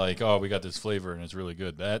lot of like, oh, we got this flavor and it's really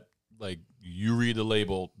good. That, like, you read the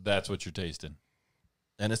label, that's what you're tasting.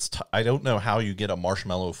 And I don't know how you get a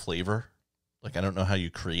marshmallow flavor. Like, I don't know how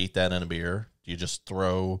you create that in a beer. Do you just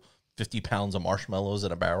throw 50 pounds of marshmallows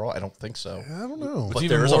in a barrel? I don't think so. I don't know. But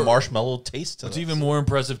there's a marshmallow taste to it. What's even more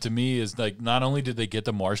impressive to me is, like, not only did they get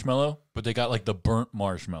the marshmallow, but they got, like, the burnt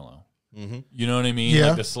marshmallow. Mm-hmm. You know what I mean? Yeah.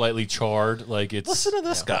 Like the slightly charred. Like, it's. Listen to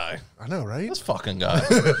this guy. I know, right? This fucking guy.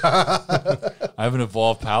 I have an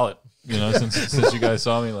evolved palate, since you guys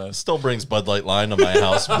saw me last. Still brings Bud Light Lime to my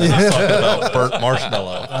house when he's talking about burnt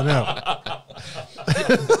marshmallow. I know.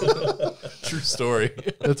 True story.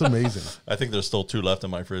 It's amazing. I think there's still 2 left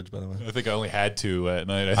in my fridge, by the way. I think I only had 2 at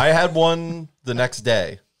night. I had one the next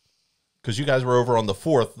day because you guys were over on the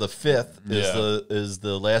 4th. The 5th is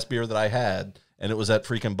the last beer that I had, and it was that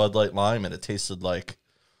freaking Bud Light Lime, and it tasted like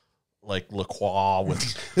La Croix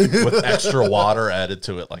with extra water added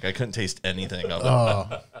to it. Like, I couldn't taste anything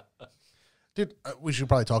of it. Dude, we should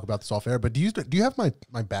probably talk about this off air, but do you have my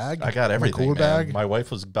bag? I got everything, my cooler man. bag? My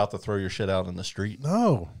wife was about to throw your shit out in the street.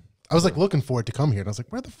 No. I was like looking for it to come here, and I was like,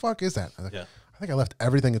 where the fuck is that? I think I left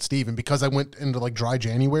everything at Steve, and because I went into like dry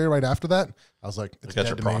January right after that, I was like, it's I got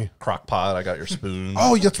dead your to me. crock pot. I got your spoon.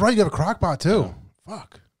 Oh, that's right. You have a crock pot too.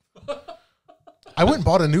 Fuck. I went and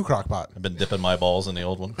bought a new crock pot. I've been dipping my balls in the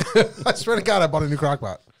old one. I swear to God, I bought a new crock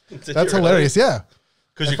pot. That's hilarious. Yeah.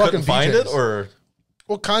 Because you couldn't find it, or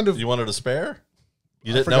well, kind of. You wanted a spare?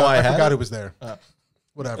 You I didn't know I had forgot it? it was there.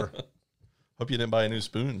 Whatever. Hope you didn't buy a new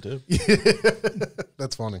spoon too.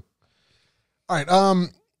 That's funny. All right.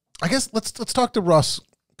 I guess let's talk to Russ,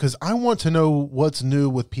 because I want to know what's new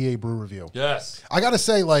with PA Brew Review. Yes. I got to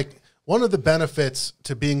say, like, one of the benefits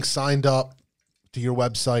to being signed up to your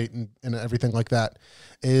website and everything like that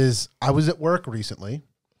is I was at work recently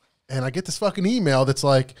and I get this fucking email that's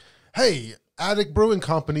like, hey, Attic Brewing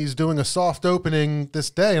Company's doing a soft opening this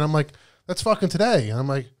day. And I'm like, that's fucking today. And I'm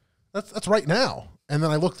like, that's right now. And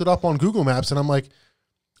then I looked it up on Google Maps and I'm like,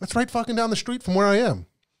 that's right fucking down the street from where I am.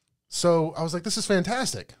 So I was like, this is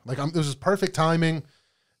fantastic. Like, this is perfect timing.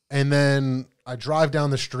 And then I drive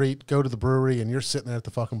down the street, go to the brewery, and you're sitting there at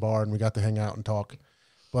the fucking bar, and we got to hang out and talk.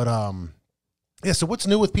 But yeah. So what's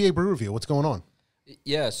new with PA Brew Review? What's going on?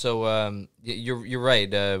 Yeah. So you're right.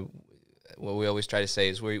 What we always try to say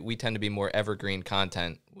is we tend to be more evergreen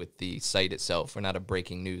content with the site itself. We're not a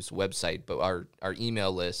breaking news website, but our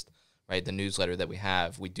email list, right, the newsletter that we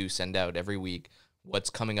have, we do send out every week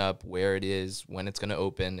what's coming up, where it is, when it's going to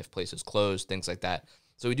open, if places close, things like that.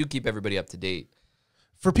 So we do keep everybody up to date.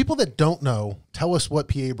 For people that don't know, tell us what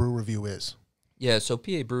PA Brew Review is. Yeah, so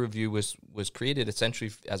PA Brew Review was created essentially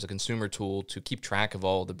as a consumer tool to keep track of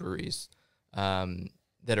all the breweries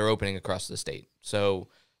that are opening across the state. So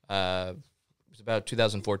it was about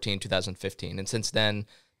 2014, 2015, and since then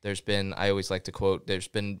there's been, I always like to quote, there's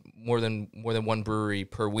been more than one brewery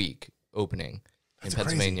per week opening in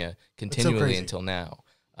Pennsylvania continually until now.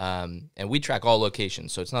 And we track all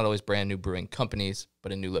locations, so it's not always brand new brewing companies,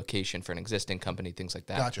 but a new location for an existing company, things like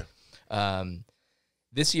that. Gotcha.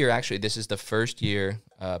 This year, actually, this is the first year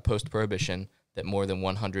post-prohibition that more than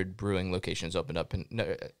 100 brewing locations opened up in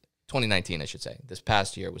 2019, I should say. This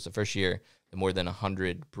past year was the first year that more than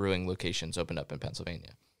 100 brewing locations opened up in Pennsylvania.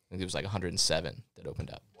 I think it was like 107 that opened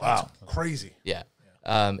up. Wow, crazy. Yeah.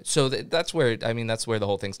 So that's where the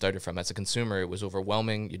whole thing started from. As a consumer, it was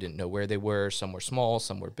overwhelming. You didn't know where they were. Some were small,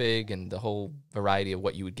 some were big, and the whole variety of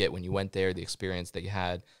what you would get when you went there, the experience that you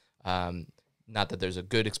had. Not that there's a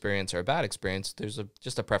good experience or a bad experience. There's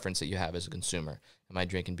just a preference that you have as a consumer. Am I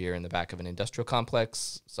drinking beer in the back of an industrial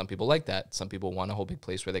complex? Some people like that. Some people want a whole big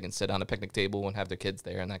place where they can sit on a picnic table and have their kids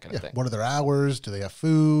there and that kind of thing. What are their hours? Do they have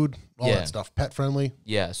food? All that stuff. Pet friendly?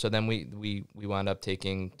 Yeah. So then we wound up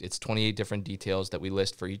taking, it's 28 different details that we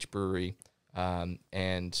list for each brewery.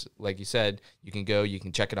 And like you said, you can go, you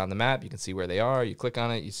can check it on the map. You can see where they are. You click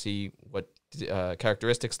on it. You see what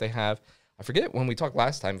characteristics they have. I forget when we talked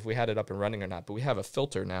last time if we had it up and running or not, but we have a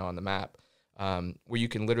filter now on the map where you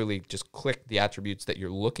can literally just click the attributes that you're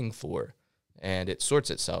looking for, and it sorts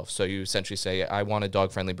itself. So you essentially say, I want a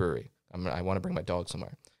dog-friendly brewery. I want to bring my dog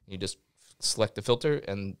somewhere. You just select the filter,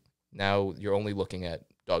 and now you're only looking at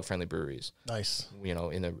dog-friendly breweries. Nice. You know,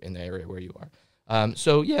 in the area where you are.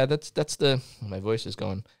 So yeah, that's the my voice is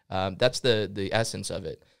going. That's the essence of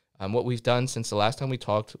it. What we've done since the last time we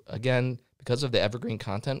talked, again, because of the evergreen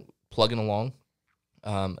content, plugging along,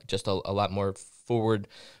 just a lot more forward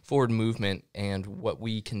movement. And what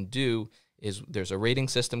we can do is there's a rating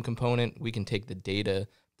system component. We can take the data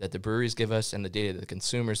that the breweries give us and the data that the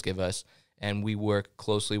consumers give us, and we work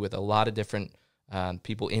closely with a lot of different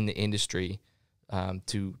people in the industry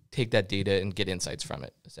to take that data and get insights from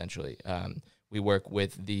it, essentially. We work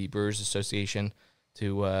with the Brewers Association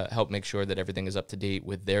to help make sure that everything is up to date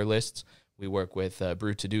with their lists. We work with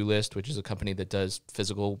Brew To-Do List, which is a company that does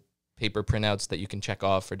physical paper printouts that you can check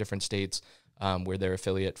off for different states. We're their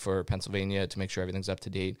affiliate for Pennsylvania to make sure everything's up to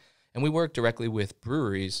date. And we work directly with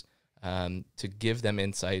breweries to give them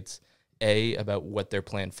insights, about what their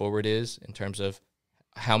plan forward is in terms of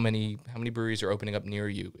how many breweries are opening up near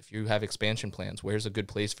you. If you have expansion plans, where's a good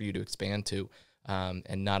place for you to expand to?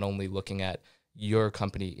 And not only looking at your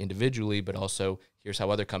company individually, but also here's how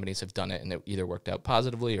other companies have done it, and it either worked out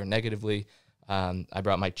positively or negatively. I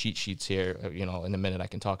brought my cheat sheets here. In a minute I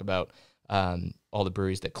can talk about all the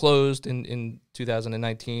breweries that closed in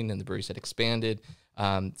 2019 and the breweries that expanded.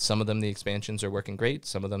 Some of them, the expansions are working great.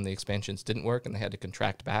 Some of them, the expansions didn't work, and they had to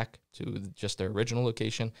contract back to just their original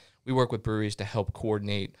location. We work with breweries to help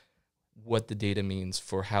coordinate what the data means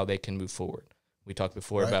for how they can move forward. We talked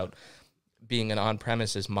before about being an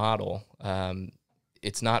on-premises model.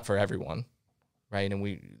 It's not for everyone, right? And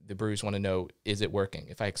the breweries want to know, is it working?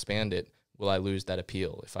 If I expand it, will I lose that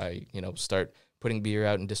appeal? If I, start putting beer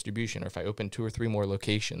out in distribution, or if I open 2 or 3 more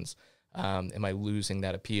locations, am I losing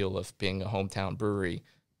that appeal of being a hometown brewery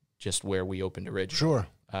just where we opened originally? Sure.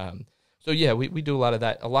 So yeah, we do a lot of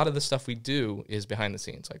that. A lot of the stuff we do is behind the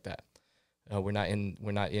scenes like that. We're not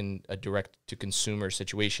in a direct to consumer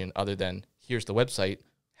situation other than here's the website,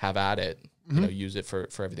 have at it, use it for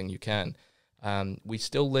everything you can. We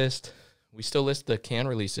still list the can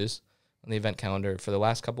releases on the event calendar. For the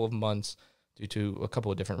last couple of months, due to a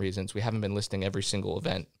couple of different reasons, we haven't been listing every single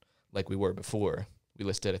event like we were before. We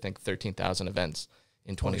listed, I think, 13,000 events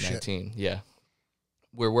in 2019. Yeah.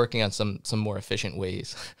 We're working on some more efficient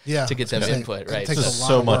ways to get them input, right? It takes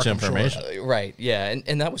so much information. Right, yeah.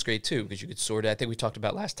 And that was great, too, because you could sort it. I think we talked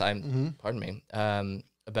about last time,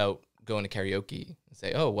 about going to karaoke and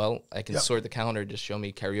say, oh, well, I can sort the calendar, just show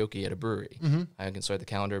me karaoke at a brewery. I can sort the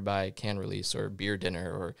calendar by can release or beer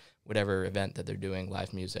dinner or whatever event that they're doing,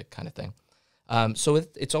 live music kind of thing. So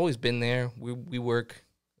it's always been there. We work,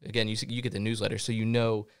 again, you get the newsletter, so you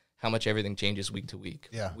know how much everything changes week to week.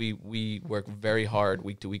 Yeah. We work very hard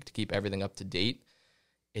week to week to keep everything up to date.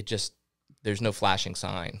 There's no flashing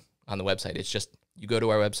sign on the website. It's just, you go to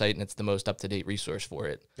our website and it's the most up-to-date resource for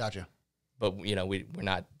it. Gotcha. But, we're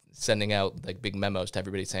not sending out like big memos to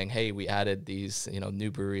everybody saying, hey, we added these,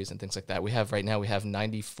 new breweries and things like that. We have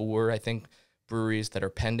 94, I think, breweries that are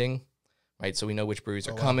pending, right? So we know which breweries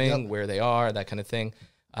are coming, where they are, that kind of thing.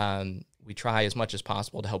 we try as much as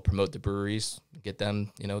possible to help promote the breweries, get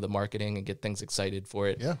them, the marketing and get things excited for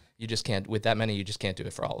it. Yeah. You just can't, with that many, you just can't do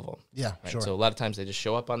it for all of them. Yeah, right? sure. So a lot of times they just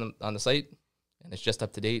show up on the site and it's just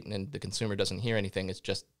up to date, and then the consumer doesn't hear anything. It's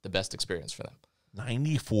just the best experience for them.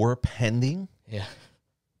 94 pending? Yeah.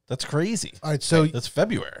 That's crazy. All right, so that's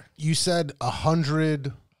February. You said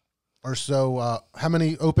 100 or so. How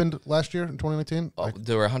many opened last year in 2019?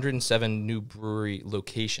 There were 107 new brewery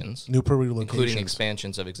locations. New brewery locations. Including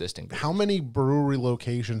expansions of existing breweries. How many brewery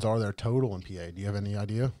locations are there total in PA? Do you have any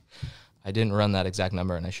idea? I didn't run that exact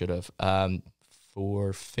number, and I should have.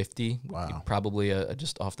 450. Wow. Probably a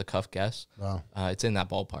just off the cuff guess. Wow. It's in that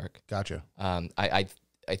ballpark. Gotcha.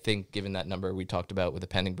 I think given that number we talked about with the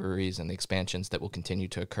pending breweries and the expansions that will continue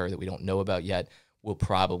to occur that we don't know about yet, we'll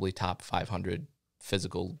probably top 500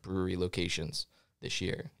 physical brewery locations this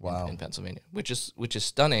year. Wow. in Pennsylvania, which is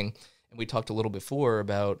stunning. And we talked a little before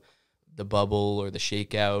about the bubble or the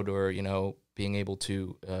shakeout, or being able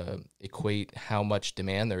to equate how much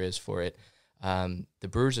demand there is for it. The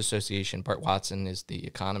Brewers Association, Bart Watson is the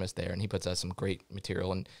economist there, and he puts out some great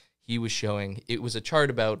material. And he was showing, it was a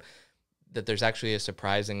chart about that there's actually a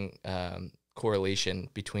surprising correlation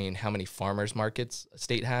between how many farmers markets a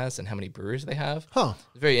state has and how many brewers they have. Huh.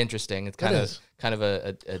 It's very interesting. It's kind of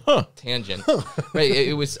a tangent, right?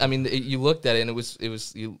 It was. I mean, you looked at it and it was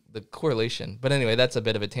the correlation. But anyway, that's a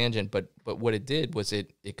bit of a tangent. But what it did was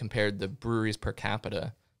it compared the breweries per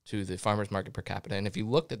capita to the farmers market per capita. And if you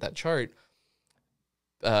looked at that chart,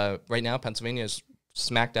 right now Pennsylvania is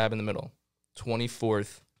smack dab in the middle,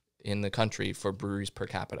 24th in the country for breweries per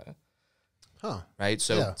capita. Huh. Right.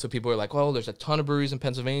 So people are like, well, there's a ton of breweries in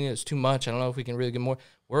Pennsylvania. It's too much. I don't know if we can really get more.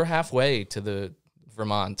 We're halfway to the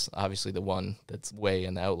Vermont, obviously the one that's way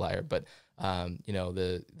in the outlier. But,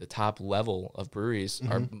 the top level of breweries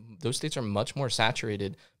those states are much more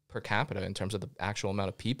saturated per capita in terms of the actual amount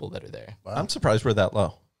of people that are there. Wow. I'm surprised we're that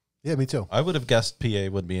low. Yeah, me too. I would have guessed PA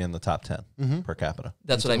would be in the top 10 per capita.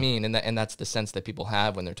 That's what I mean. And that's the sense that people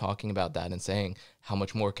have when they're talking about that and saying, how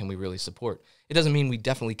much more can we really support? It doesn't mean we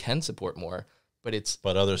definitely can support more,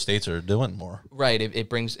 but other states are doing more. Right. It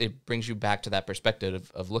brings you back to that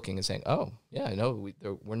perspective of looking and saying, oh, yeah, no,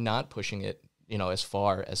 we're not pushing it, as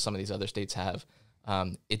far as some of these other states have.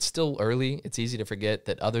 It's still early. It's easy to forget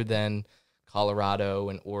that other than Colorado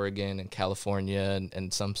and Oregon and California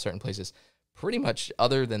and some certain places, pretty much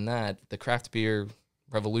other than that, the craft beer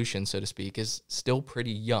revolution, so to speak, is still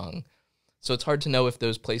pretty young. So it's hard to know if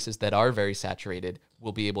those places that are very saturated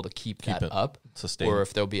will be able to keep that up, or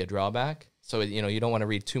if there'll be a drawback. So, you don't want to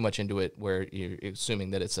read too much into it where you're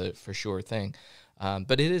assuming that it's a for sure thing.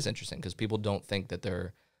 But it is interesting because people don't think that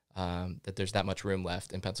that there's that much room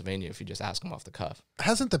left in Pennsylvania if you just ask them off the cuff.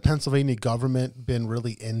 Hasn't the Pennsylvania government been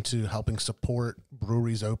really into helping support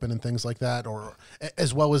breweries open and things like that, or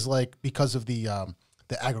as well as because of the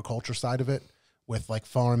agriculture side of it, with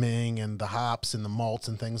farming and the hops and the malts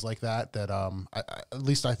and things like that? At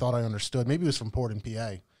least I thought I understood. Maybe it was from Port in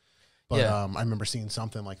PA, but I remember seeing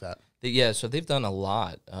something like that. Yeah, so they've done a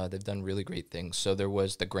lot. They've done really great things. So there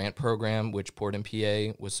was the grant program, which Port in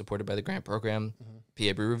PA was supported by the grant program.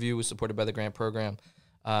 PA Brew Review was supported by the grant program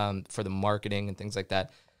for the marketing and things like that.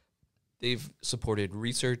 They've supported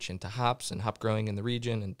research into hops and hop growing in the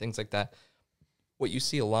region and things like that. What you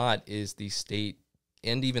see a lot is the state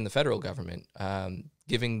and even the federal government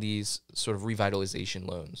giving these sort of revitalization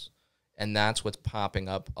loans. And that's what's popping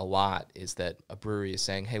up a lot, is that a brewery is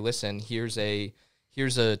saying, hey, listen, here's a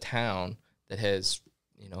town that has,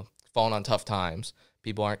 fallen on tough times.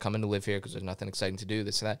 People aren't coming to live here because there's nothing exciting to do,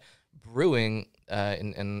 this and that. Brewing,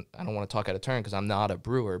 and I don't want to talk out of turn because I'm not a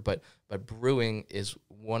brewer, but brewing is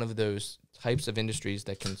one of those types of industries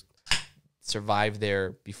that can survive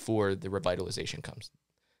there before the revitalization comes.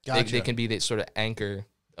 Gotcha. They can be the sort of anchor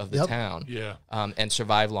of the town, and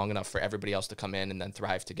survive long enough for everybody else to come in and then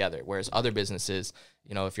thrive together. Whereas other businesses,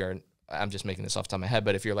 if I'm just making this off the top of my head,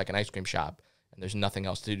 but if you're like an ice cream shop and there's nothing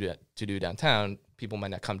else to do downtown, people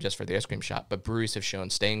might not come just for the ice cream shop. But breweries have shown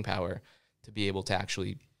staying power to be able to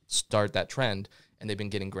actually start that trend, and they've been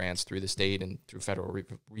getting grants through the state and through federal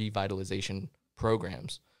revitalization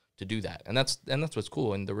programs to do that. And that's what's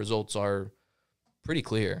cool. And the results are pretty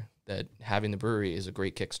clear that having the brewery is a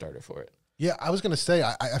great Kickstarter for it. Yeah, I was going to say,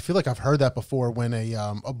 I feel like I've heard that before when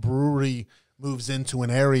a brewery moves into an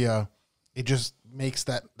area it just makes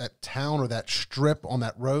that town or that strip on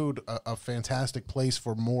that road a fantastic place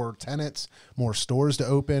for more tenants, more stores to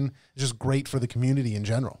open. It's just great for the community in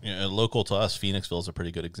general. Yeah, local to us, Phoenixville is a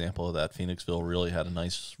pretty good example of that. Phoenixville really had a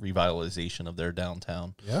nice revitalization of their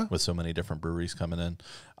downtown with so many different breweries coming in.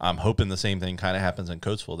 I'm hoping the same thing kind of happens in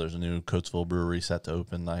Coatesville. There's a new Coatesville brewery set to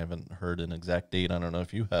open. I haven't heard an exact date. I don't know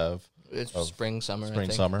if you have. It's spring,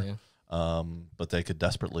 summer. Summer. Yeah. But they could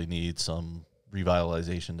desperately need some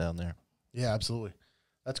revitalization down there. Yeah, absolutely.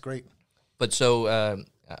 That's great. But so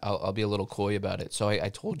I'll be a little coy about it. So I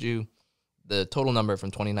told you the total number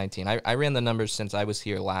from 2019. I ran the numbers since I was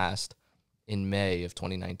here last in May of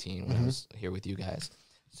 2019 when I was here with you guys.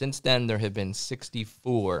 Since then, there have been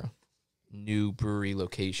 64 new brewery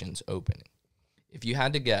locations opening. If you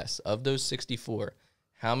had to guess, of those 64,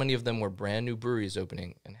 how many of them were brand new breweries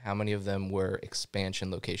opening and how many of them were expansion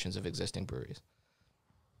locations of existing breweries?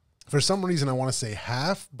 For some reason, I want to say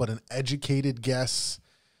half, but an educated guess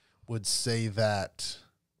would say that,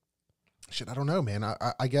 shit, I don't know, man.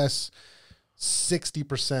 I guess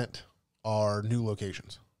 60% are new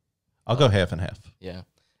locations. I'll go half and half. Yeah.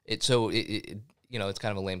 It's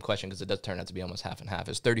kind of a lame question because it does turn out to be almost half and half.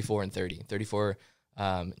 It's 34 and 30. 34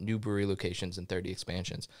 new brewery locations and 30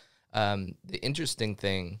 expansions. The interesting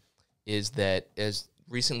thing is that as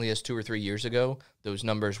recently as 2 or 3 years ago, those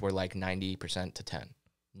numbers were like 90% to 10.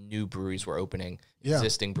 New breweries were opening.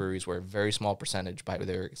 Existing breweries were a very small percentage by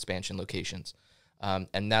their expansion locations.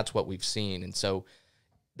 And that's what we've seen. And so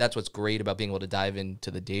that's what's great about being able to dive into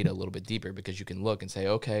the data a little bit deeper, because you can look and say,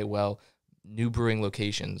 okay, well, new brewing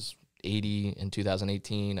locations, 80 in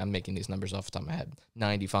 2018. I'm making these numbers off the top of my head.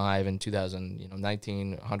 95 in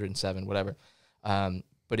 2019, 107, whatever.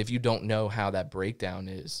 But if you don't know how that breakdown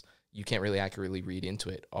is, you can't really accurately read into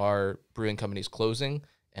it. Are brewing companies closing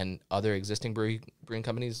and other existing brewing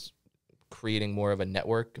companies creating more of a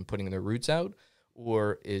network and putting their roots out,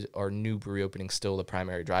 or are new brewery openings still the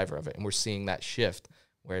primary driver of it? And we're seeing that shift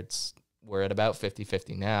where we're at about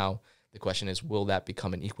 50-50 now. The question is, will that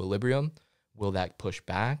become an equilibrium? Will that push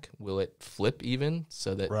back? Will it flip even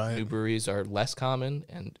so that new breweries are less common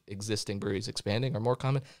and existing breweries expanding are more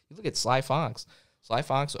common? You look at Sly Fox. Sly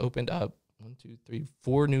Fox opened up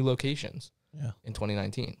 4 new locations in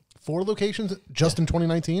 2019. 4 locations just in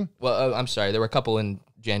 2019? Well, I'm sorry. There were a couple in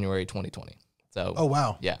January 2020. So. Oh,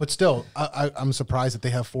 wow. Yeah. But still, I'm surprised that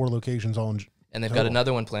they have 4 locations all in and they've got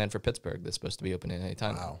another one planned for Pittsburgh that's supposed to be opening any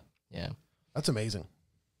time. Wow. Yeah. That's amazing.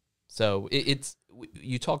 So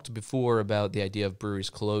you talked before about the idea of breweries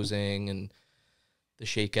closing and the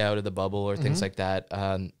shakeout of the bubble or things like that.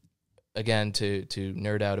 Again, to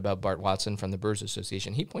nerd out about Bart Watson from the Brewers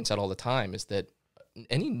Association, he points out all the time is that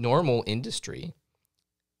any normal industry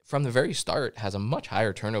from the very start has a much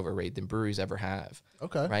higher turnover rate than breweries ever have.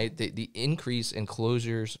 Okay. Right? The increase in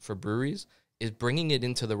closures for breweries is bringing it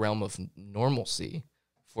into the realm of normalcy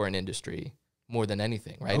for an industry more than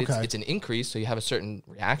anything, right? Okay. It's an increase, so you have a certain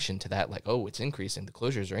reaction to that, like, oh, it's increasing, the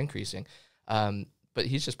closures are increasing. But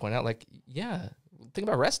he's just pointing out, like, think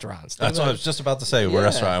about restaurants. That's what I was just about to say.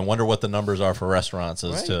 Restaurant. I wonder what the numbers are for restaurants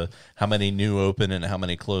as to how many new open and how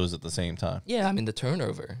many close at the same time. Yeah, I mean, the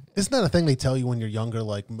turnover. Isn't that a thing they tell you when you're younger,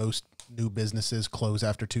 like most new businesses close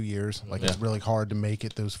after 2 years? Like it's really hard to make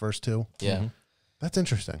it those first 2? Yeah. That's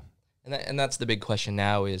interesting. And that's the big question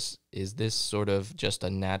now is this sort of just a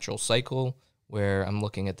natural cycle where I'm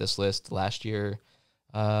looking at this list last year.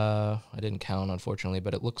 I didn't count, unfortunately,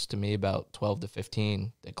 but it looks to me about 12 to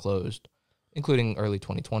 15 that closed, including early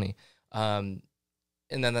 2020. And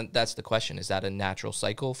then that's the question. Is that a natural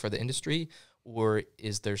cycle for the industry, or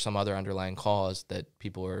is there some other underlying cause that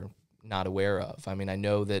people are not aware of? I mean, I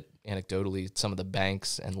know that anecdotally some of the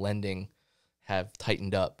banks and lending have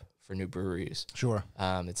tightened up for new breweries. Sure.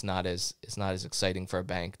 It's not as exciting for a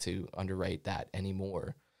bank to underwrite that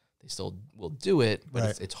anymore. They still will do it,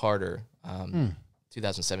 but it's harder.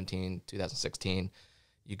 2017, 2016,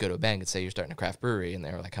 you go to a bank and say you're starting a craft brewery, and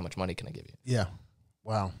they're like, how much money can I give you? Yeah.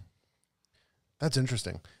 Wow. That's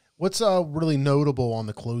interesting. What's really notable on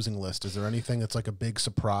the closing list? Is there anything that's like a big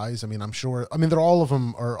surprise? I mean, I'm sure, all of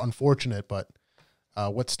them are unfortunate, but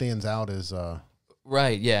what stands out is...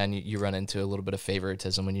 Right, yeah, and you run into a little bit of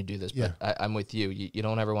favoritism when you do this, but I'm with you. You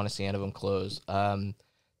don't ever want to see any of them close.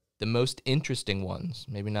 The most interesting ones,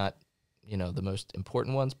 maybe not, the most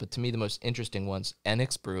important ones, but to me the most interesting ones,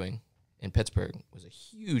 Enix Brewing in Pittsburgh was a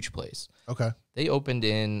huge place. Okay. They opened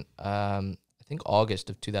in, I think,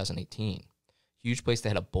 August of 2018. Huge place. They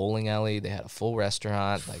had a bowling alley. They had a full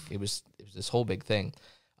restaurant. Like it was this whole big thing.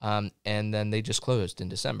 And then they just closed in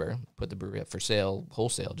December, put the brewery up for sale,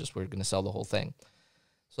 wholesale, just we're going to sell the whole thing.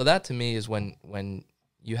 So that to me is when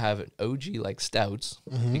you have OG like stouts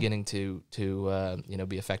beginning to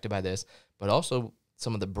be affected by this, but also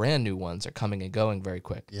some of the brand new ones are coming and going very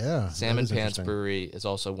quick. Yeah, Salmon Pants Brewery is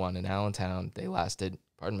also one in Allentown. They lasted,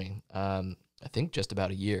 I think just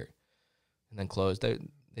about a year, and then closed.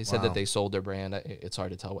 They said that they sold their brand. It's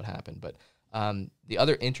hard to tell what happened, but the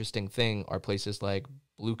other interesting thing are places like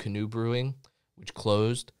Blue Canoe Brewing, which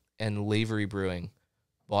closed, and Lavery Brewing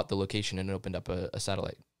bought the location and opened up a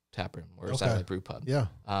satellite tap room or a satellite brew pub. Yeah.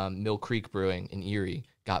 Mill Creek Brewing in Erie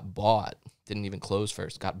got bought, didn't even close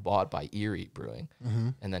first, got bought by Erie Brewing.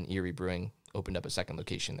 And then Erie Brewing opened up a second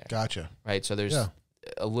location there. Gotcha. Right. So there's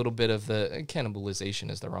a little bit of the cannibalization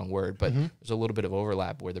is the wrong word, but there's a little bit of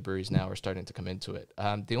overlap where the breweries now are starting to come into it.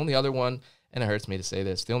 The only other one, and it hurts me to say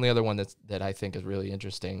this, the only other one that I think is really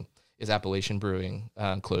interesting is Appalachian Brewing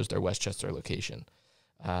closed their Westchester location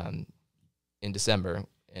in December.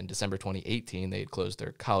 In December 2018, they had closed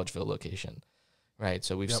their Collegeville location, right?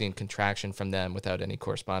 So we've seen contraction from them without any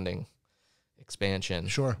corresponding expansion,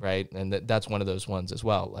 right? And that's one of those ones as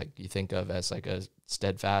well, like you think of as like a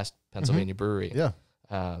steadfast Pennsylvania brewery. Yeah.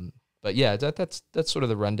 But yeah, that's sort of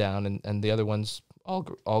the rundown, and the other ones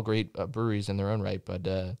all great breweries in their own right, but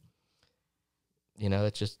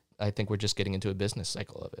it's just, I think we're just getting into a business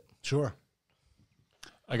cycle of it. Sure.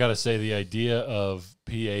 I got to say, the idea of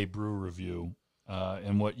PA Brew Review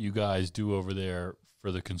and what you guys do over there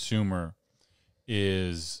for the consumer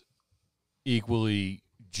is equally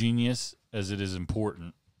genius as it is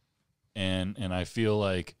important. And I feel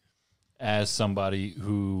like as somebody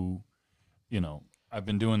who, I've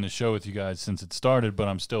been doing the show with you guys since it started, but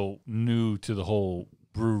I'm still new to the whole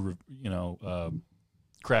brew,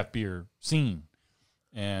 craft beer scene.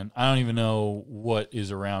 And I don't even know what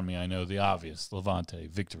is around me. I know the obvious, Levante,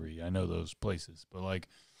 Victory. I know those places. But, like,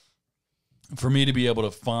 for me to be able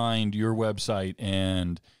to find your website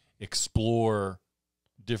and explore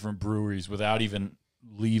different breweries without even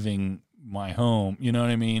leaving my home, you know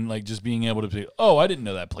what I mean? Like, just being able to say, oh, I didn't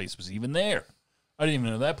know that place was even there. I didn't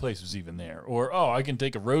even know that place was even there. Or, oh, I can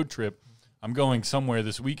take a road trip. I'm going somewhere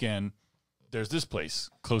this weekend. There's this place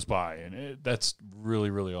close by, and that's really,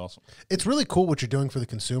 really awesome. It's really cool what you're doing for the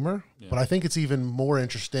consumer, but I think it's even more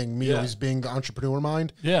interesting, me always being the entrepreneur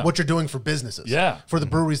mind, what you're doing for businesses, for the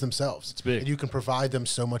breweries themselves. It's big. And you can provide them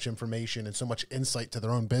so much information and so much insight to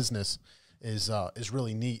their own business is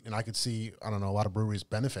really neat, and I could see, a lot of breweries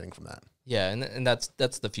benefiting from that. Yeah, and that's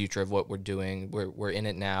the future of what we're doing. We're in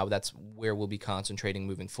it now. That's where we'll be concentrating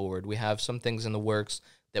moving forward. We have some things in the works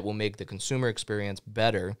that will make the consumer experience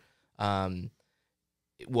better. It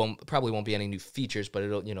probably won't be any new features, but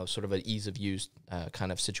it'll, sort of an ease of use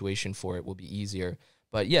kind of situation for it will be easier.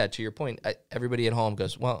 But yeah, to your point, everybody at home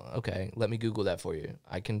goes, well, okay, let me Google that for you.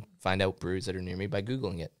 I can find out breweries that are near me by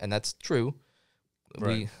Googling it. And that's true.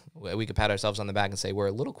 Right. We could pat ourselves on the back and say we're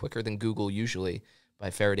a little quicker than Google usually by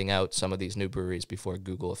ferreting out some of these new breweries before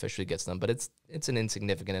Google officially gets them. But it's an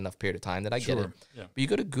insignificant enough period of time that I get it. Yeah. But you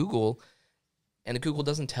go to Google, and Google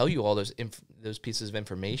doesn't tell you all those pieces of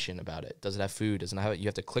information about it. Does it have food? Doesn't have it? You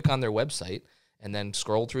have to click on their website and then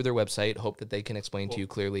scroll through their website, hope that they can explain to you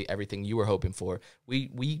clearly everything you were hoping for.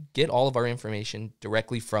 We get all of our information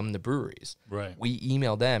directly from the breweries. Right. We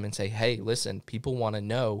email them and say, hey, listen, people want to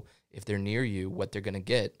know if they're near you, what they're going to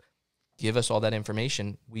get. Give us all that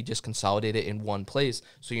information. We just consolidate it in one place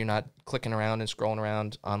so you're not clicking around and scrolling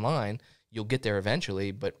around online. You'll get there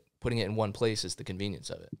eventually, but putting it in one place is the convenience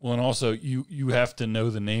of it. Well, and also you have to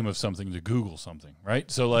know the name of something to Google something, right?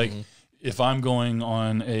 So, like, if I'm going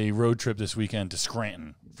on a road trip this weekend to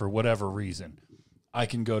Scranton for whatever reason, I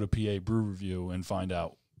can go to PA Brew Review and find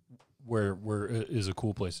out where is a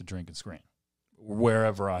cool place to drink in Scranton,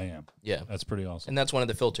 wherever I am. Yeah. That's pretty awesome. And that's one of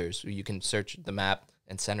the filters. You can search the map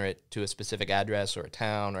and center it to a specific address or a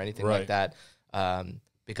town or anything like that.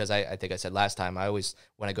 Because I think I said last time, I always,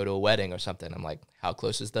 when I go to a wedding or something, I'm like, how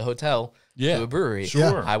close is the hotel to a brewery?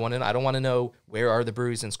 Sure. I don't want to know where are the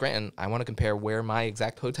breweries in Scranton. I want to compare where my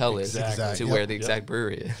exact hotel is to where the exact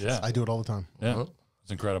brewery is. Yeah. I do it all the time. Yeah.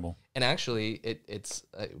 It's incredible. And actually, it's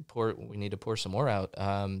we need to pour some more out.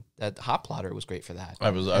 That Hop Plotter was great for that.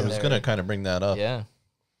 I was going to kind of bring that up. Yeah.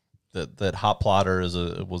 That Hop Plotter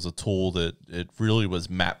was a tool that it really was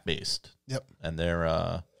map based. Yep. And they're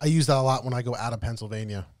I use that a lot when I go out of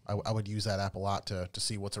Pennsylvania. I would use that app a lot to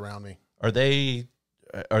see what's around me. Are they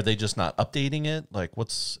just not updating it? Like,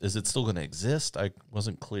 is it still going to exist? I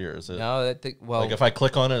wasn't clear. Is it? No, like if I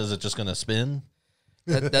click on it, is it just going to spin?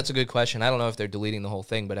 That's a good question. I don't know if they're deleting the whole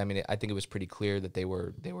thing, but I mean, I think it was pretty clear that they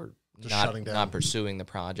were not pursuing the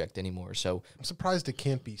project anymore. So I'm surprised it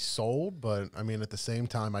can't be sold, but I mean, at the same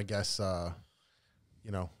time, I guess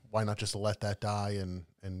why not just let that die and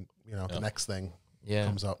the next thing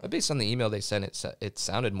comes up. Based on the email they sent, it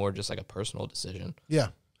sounded more just like a personal decision. Yeah.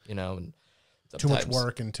 You know, and too much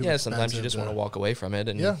work and too sometimes you just want to walk away from it,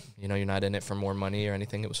 and you know, you're not in it for more money or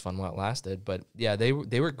anything. It was fun while it lasted, but yeah, they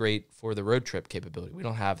were great for the road trip capability. We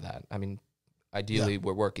don't have that. I mean, ideally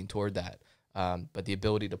we're working toward that, but the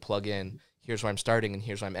ability to plug in, here's where I'm starting and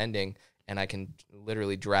here's where I'm ending, and I can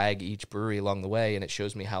literally drag each brewery along the way, and it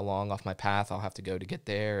shows me how long off my path I'll have to go to get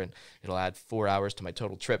there, and it'll add 4 hours to my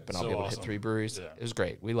total trip, and I'll be able to hit 3 breweries. Yeah. It was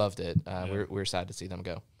great. We loved it. We're sad to see them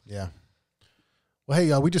go. Yeah. Well,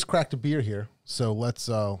 hey, we just cracked a beer here, so let's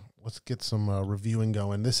get some reviewing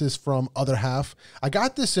going. This is from Other Half. I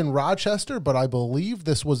got this in Rochester, but I believe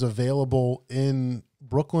this was available in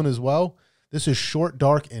Brooklyn as well. This is Short,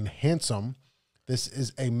 Dark, and Handsome. This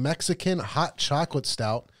is a Mexican hot chocolate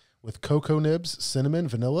stout with cocoa nibs, cinnamon,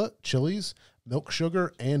 vanilla, chilies, milk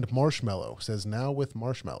sugar, and marshmallow. It says now with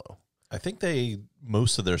marshmallow. I think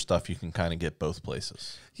most of their stuff you can kind of get both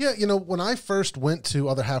places. Yeah, you know, when I first went to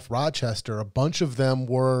Other Half Rochester, a bunch of them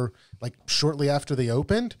were, like, shortly after they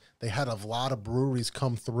opened, they had a lot of breweries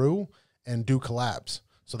come through and do collabs.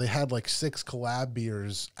 So they had, like, 6 collab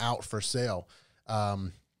beers out for sale.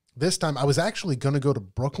 This time, I was actually going to go to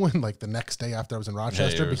Brooklyn, like, the next day after I was in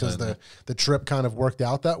Rochester because the trip kind of worked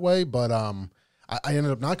out that way, but I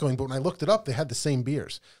ended up not going, but when I looked it up, they had the same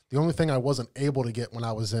beers. The only thing I wasn't able to get when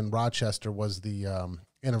I was in Rochester was the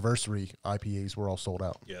anniversary IPAs were all sold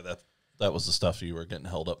out. Yeah, that was the stuff you were getting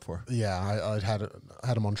held up for. Yeah, I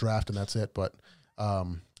had them on draft, and that's it. But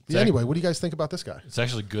anyway, what do you guys think about this guy? It's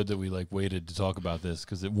actually good that we waited to talk about this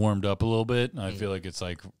because it warmed up a little bit, and I feel like it's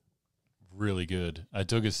really good. I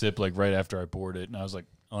took a sip right after I poured it, and I was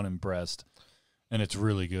unimpressed, and it's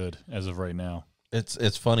really good as of right now.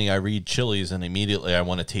 It's funny. I read chilies and immediately I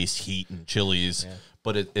want to taste heat and chilies,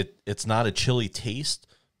 but it's not a chili taste,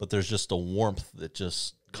 but there's just a warmth that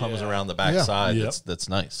just comes around the backside. Yeah. That's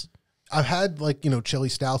nice. I've had chili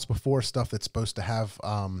stouts before, stuff that's supposed to have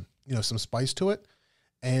some spice to it,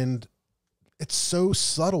 and it's so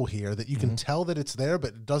subtle here that you can tell that it's there, but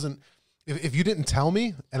it doesn't. If you didn't tell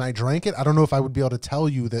me and I drank it, I don't know if I would be able to tell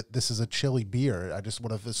you that this is a chili beer. I just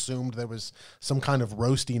would have assumed there was some kind of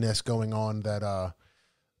roastiness going on that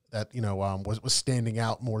was standing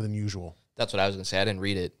out more than usual. That's what I was going to say. I didn't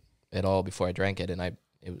read it at all before I drank it, and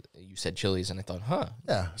you said chilies, and I thought,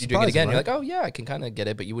 yeah. You drink it again, right? You're like, oh yeah, I can kind of get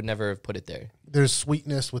it, but you would never have put it there. There's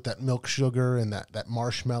sweetness with that milk sugar and that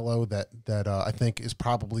marshmallow that I think is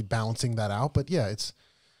probably balancing that out. But yeah,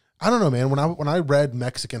 I don't know, man. When I read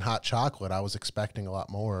Mexican hot chocolate, I was expecting a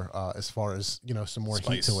lot more as far as some more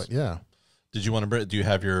spice. Heat to it. Yeah. Did you want to? Do you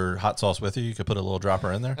have your hot sauce with you? You could put a little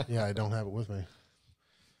dropper in there. Yeah, I don't have it with me.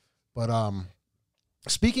 But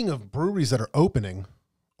speaking of breweries that are opening,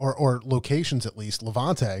 or locations at least,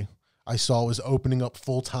 Levante I saw was opening up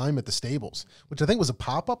full time at the Stables, which I think was a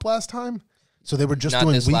pop up last time. So they were just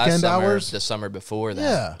doing weekend hours. The summer before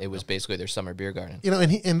that, it was basically their summer beer garden.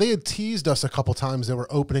 And they had teased us a couple times they were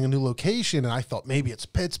opening a new location, and I thought maybe it's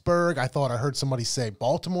Pittsburgh. I thought I heard somebody say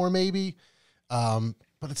Baltimore, maybe,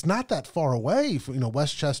 but it's not that far away.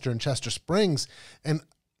 Westchester and Chester Springs, and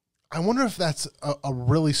I wonder if that's a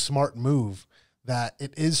really smart move that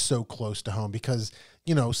it is so close to home because.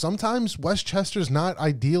 Sometimes Westchester's not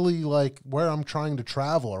ideally like where I'm trying to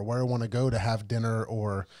travel or where I want to go to have dinner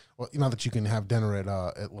or not that you can have dinner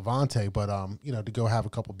at Levante, but, to go have a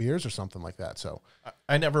couple beers or something like that. So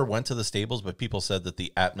I never went to the Stables, but people said that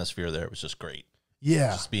the atmosphere there was just great.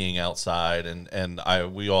 Yeah. Just being outside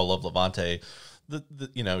we all love Levante.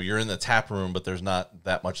 You're in the tap room, but there's not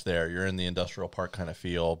that much there. You're in the industrial park kind of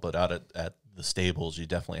feel, but out at the Stables, you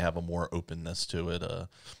definitely have a more openness to it,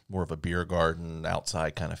 more of a beer garden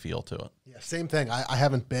outside kind of feel to it. Yeah, same thing. I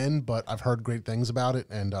haven't been, but I've heard great things about it,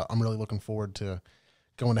 and I'm really looking forward to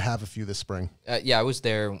going to have a few this spring. Yeah, I was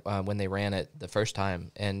there when they ran it the first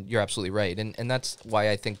time, and you're absolutely right. And that's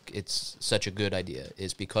why I think it's such a good idea,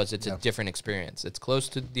 is because it's a different experience. It's close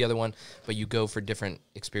to the other one, but you go for different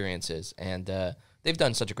experiences. And they've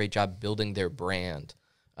done such a great job building their brand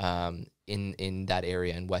in that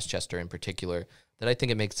area, in Westchester in particular, that I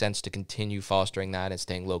think it makes sense to continue fostering that and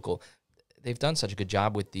staying local. They've done such a good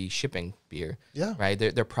job with the shipping beer. Yeah. Right?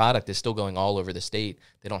 Their product is still going all over the state.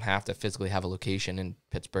 They don't have to physically have a location in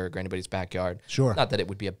Pittsburgh or anybody's backyard. Sure. Not that it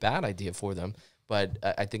would be a bad idea for them, but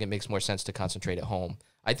I think it makes more sense to concentrate at home.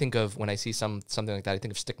 I think of, when I see something like that, I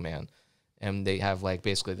think of Stickman. And they have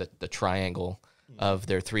basically the triangle of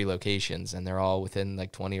their 3 locations, and they're all within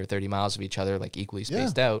 20 or 30 miles of each other, equally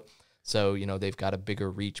spaced out. So, they've got a bigger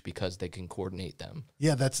reach because they can coordinate them.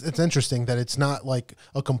 Yeah, it's interesting that it's not like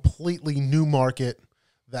a completely new market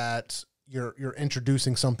that, you're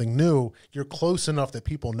introducing something new. You're close enough that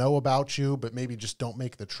people know about you, but maybe just don't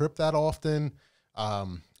make the trip that often. I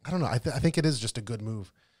don't know. I think it is just a good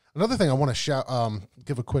move. Another thing I want to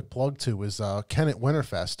give a quick plug to is Kennett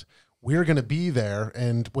Winterfest. We're going to be there,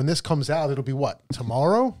 and when this comes out, it'll be what,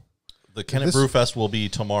 tomorrow? The Kennett Brewfest will be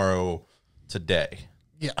tomorrow today.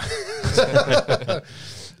 Yeah.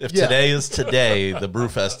 If today is today, the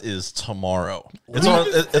Brewfest is tomorrow. It's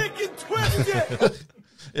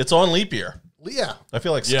it's on leap year. Yeah. I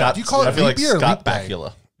feel like Scott. Do you call it leap year or Scott leap day?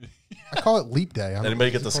 Bakula. I call it Leap Day.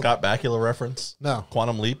 Anybody get the Scott Bakula reference? No.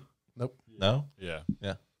 Quantum Leap? Nope. No? Yeah.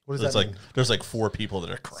 Yeah. What does that mean? There's like 4 people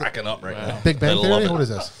that are cracking up right now. Big Bang They love Theory? it. What is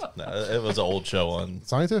this? No, it was an old show on.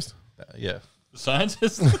 Scientist? Yeah.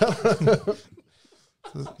 Scientist? The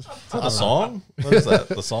song? What is that?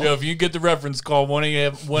 The song? Yo, if you get the reference, call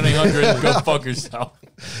 1-800 go fuck yourself.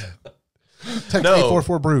 Text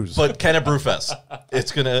 844 Brews. But Kennett Brewfest.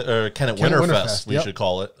 It's going to, or Kennett Winterfest, we should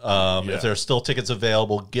call it. If there's still tickets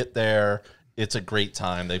available, get there. It's a great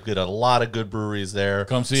time. They've got a lot of good breweries there.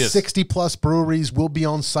 Come see us. 60+ breweries. We'll be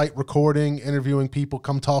on site recording, interviewing people.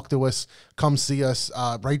 Come talk to us. Come see us.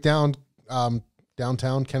 Right down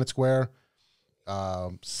downtown Kennett Square.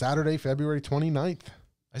 Saturday, February 29th.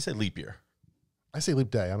 I say leap year. I say leap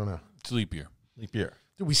day. I don't know. It's leap year. Leap year.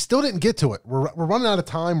 Dude, we still didn't get to it. We're running out of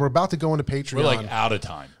time. We're about to go into Patreon. We're like out of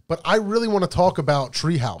time. But I really want to talk about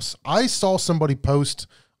Treehouse. I saw somebody post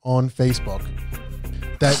on Facebook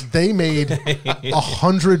that they made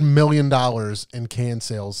 $100 million in can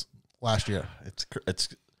sales last year.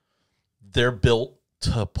 They're built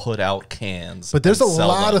to put out cans. But there's a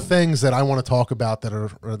lot of things that I want to talk about that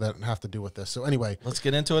that have to do with this. So anyway, let's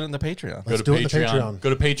get into it in the Patreon. Let's do it in the Patreon. Go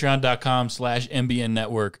to patreon.com/MBN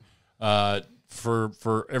Network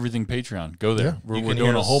for everything Patreon. Go there. Yeah. We're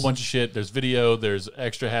doing a whole bunch of shit. There's video. There's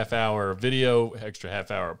extra half-hour video, extra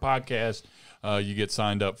half-hour podcast. You get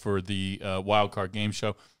signed up for the Wildcard Game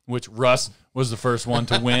Show, which Russ was the first one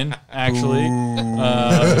to win, actually.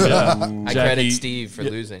 I credit Steve for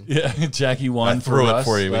losing. Yeah, Jackie won. I threw for it Russ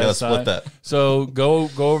for you. We got to split that. So go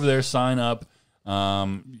over there, sign up.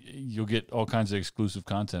 You'll get all kinds of exclusive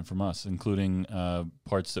content from us, including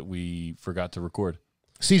parts that we forgot to record.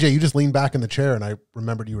 CJ, you just leaned back in the chair, and I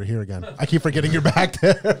remembered you were here again. I keep forgetting you're back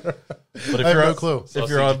there. But if I have you're no clue. If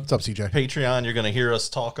you're on What's up, CJ? Patreon, you're going to hear us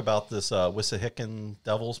talk about this Wissahickon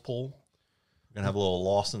Devils pool. We're going to have a little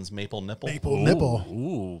Lawson's Maple Nipple. Nipple.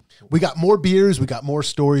 Ooh. We got more beers. We got more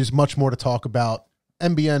stories, much more to talk about.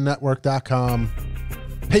 MBNnetwork.com,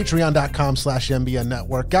 patreon.com/MBN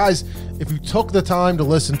Network. Guys, if you took the time to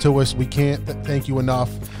listen to us, we can't thank you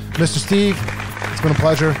enough. Mr. Steve, it's been a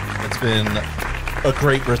pleasure. It's been a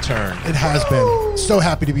great return. It has been. So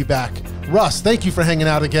happy to be back. Russ, thank you for hanging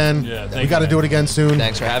out again. Yeah, we got to do it again soon.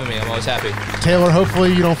 Thanks for having me. I'm always happy. Taylor,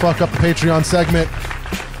 hopefully you don't fuck up the Patreon segment.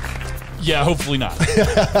 Yeah, hopefully not.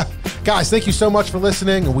 Guys, thank you so much for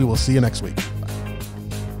listening, and we will see you next week.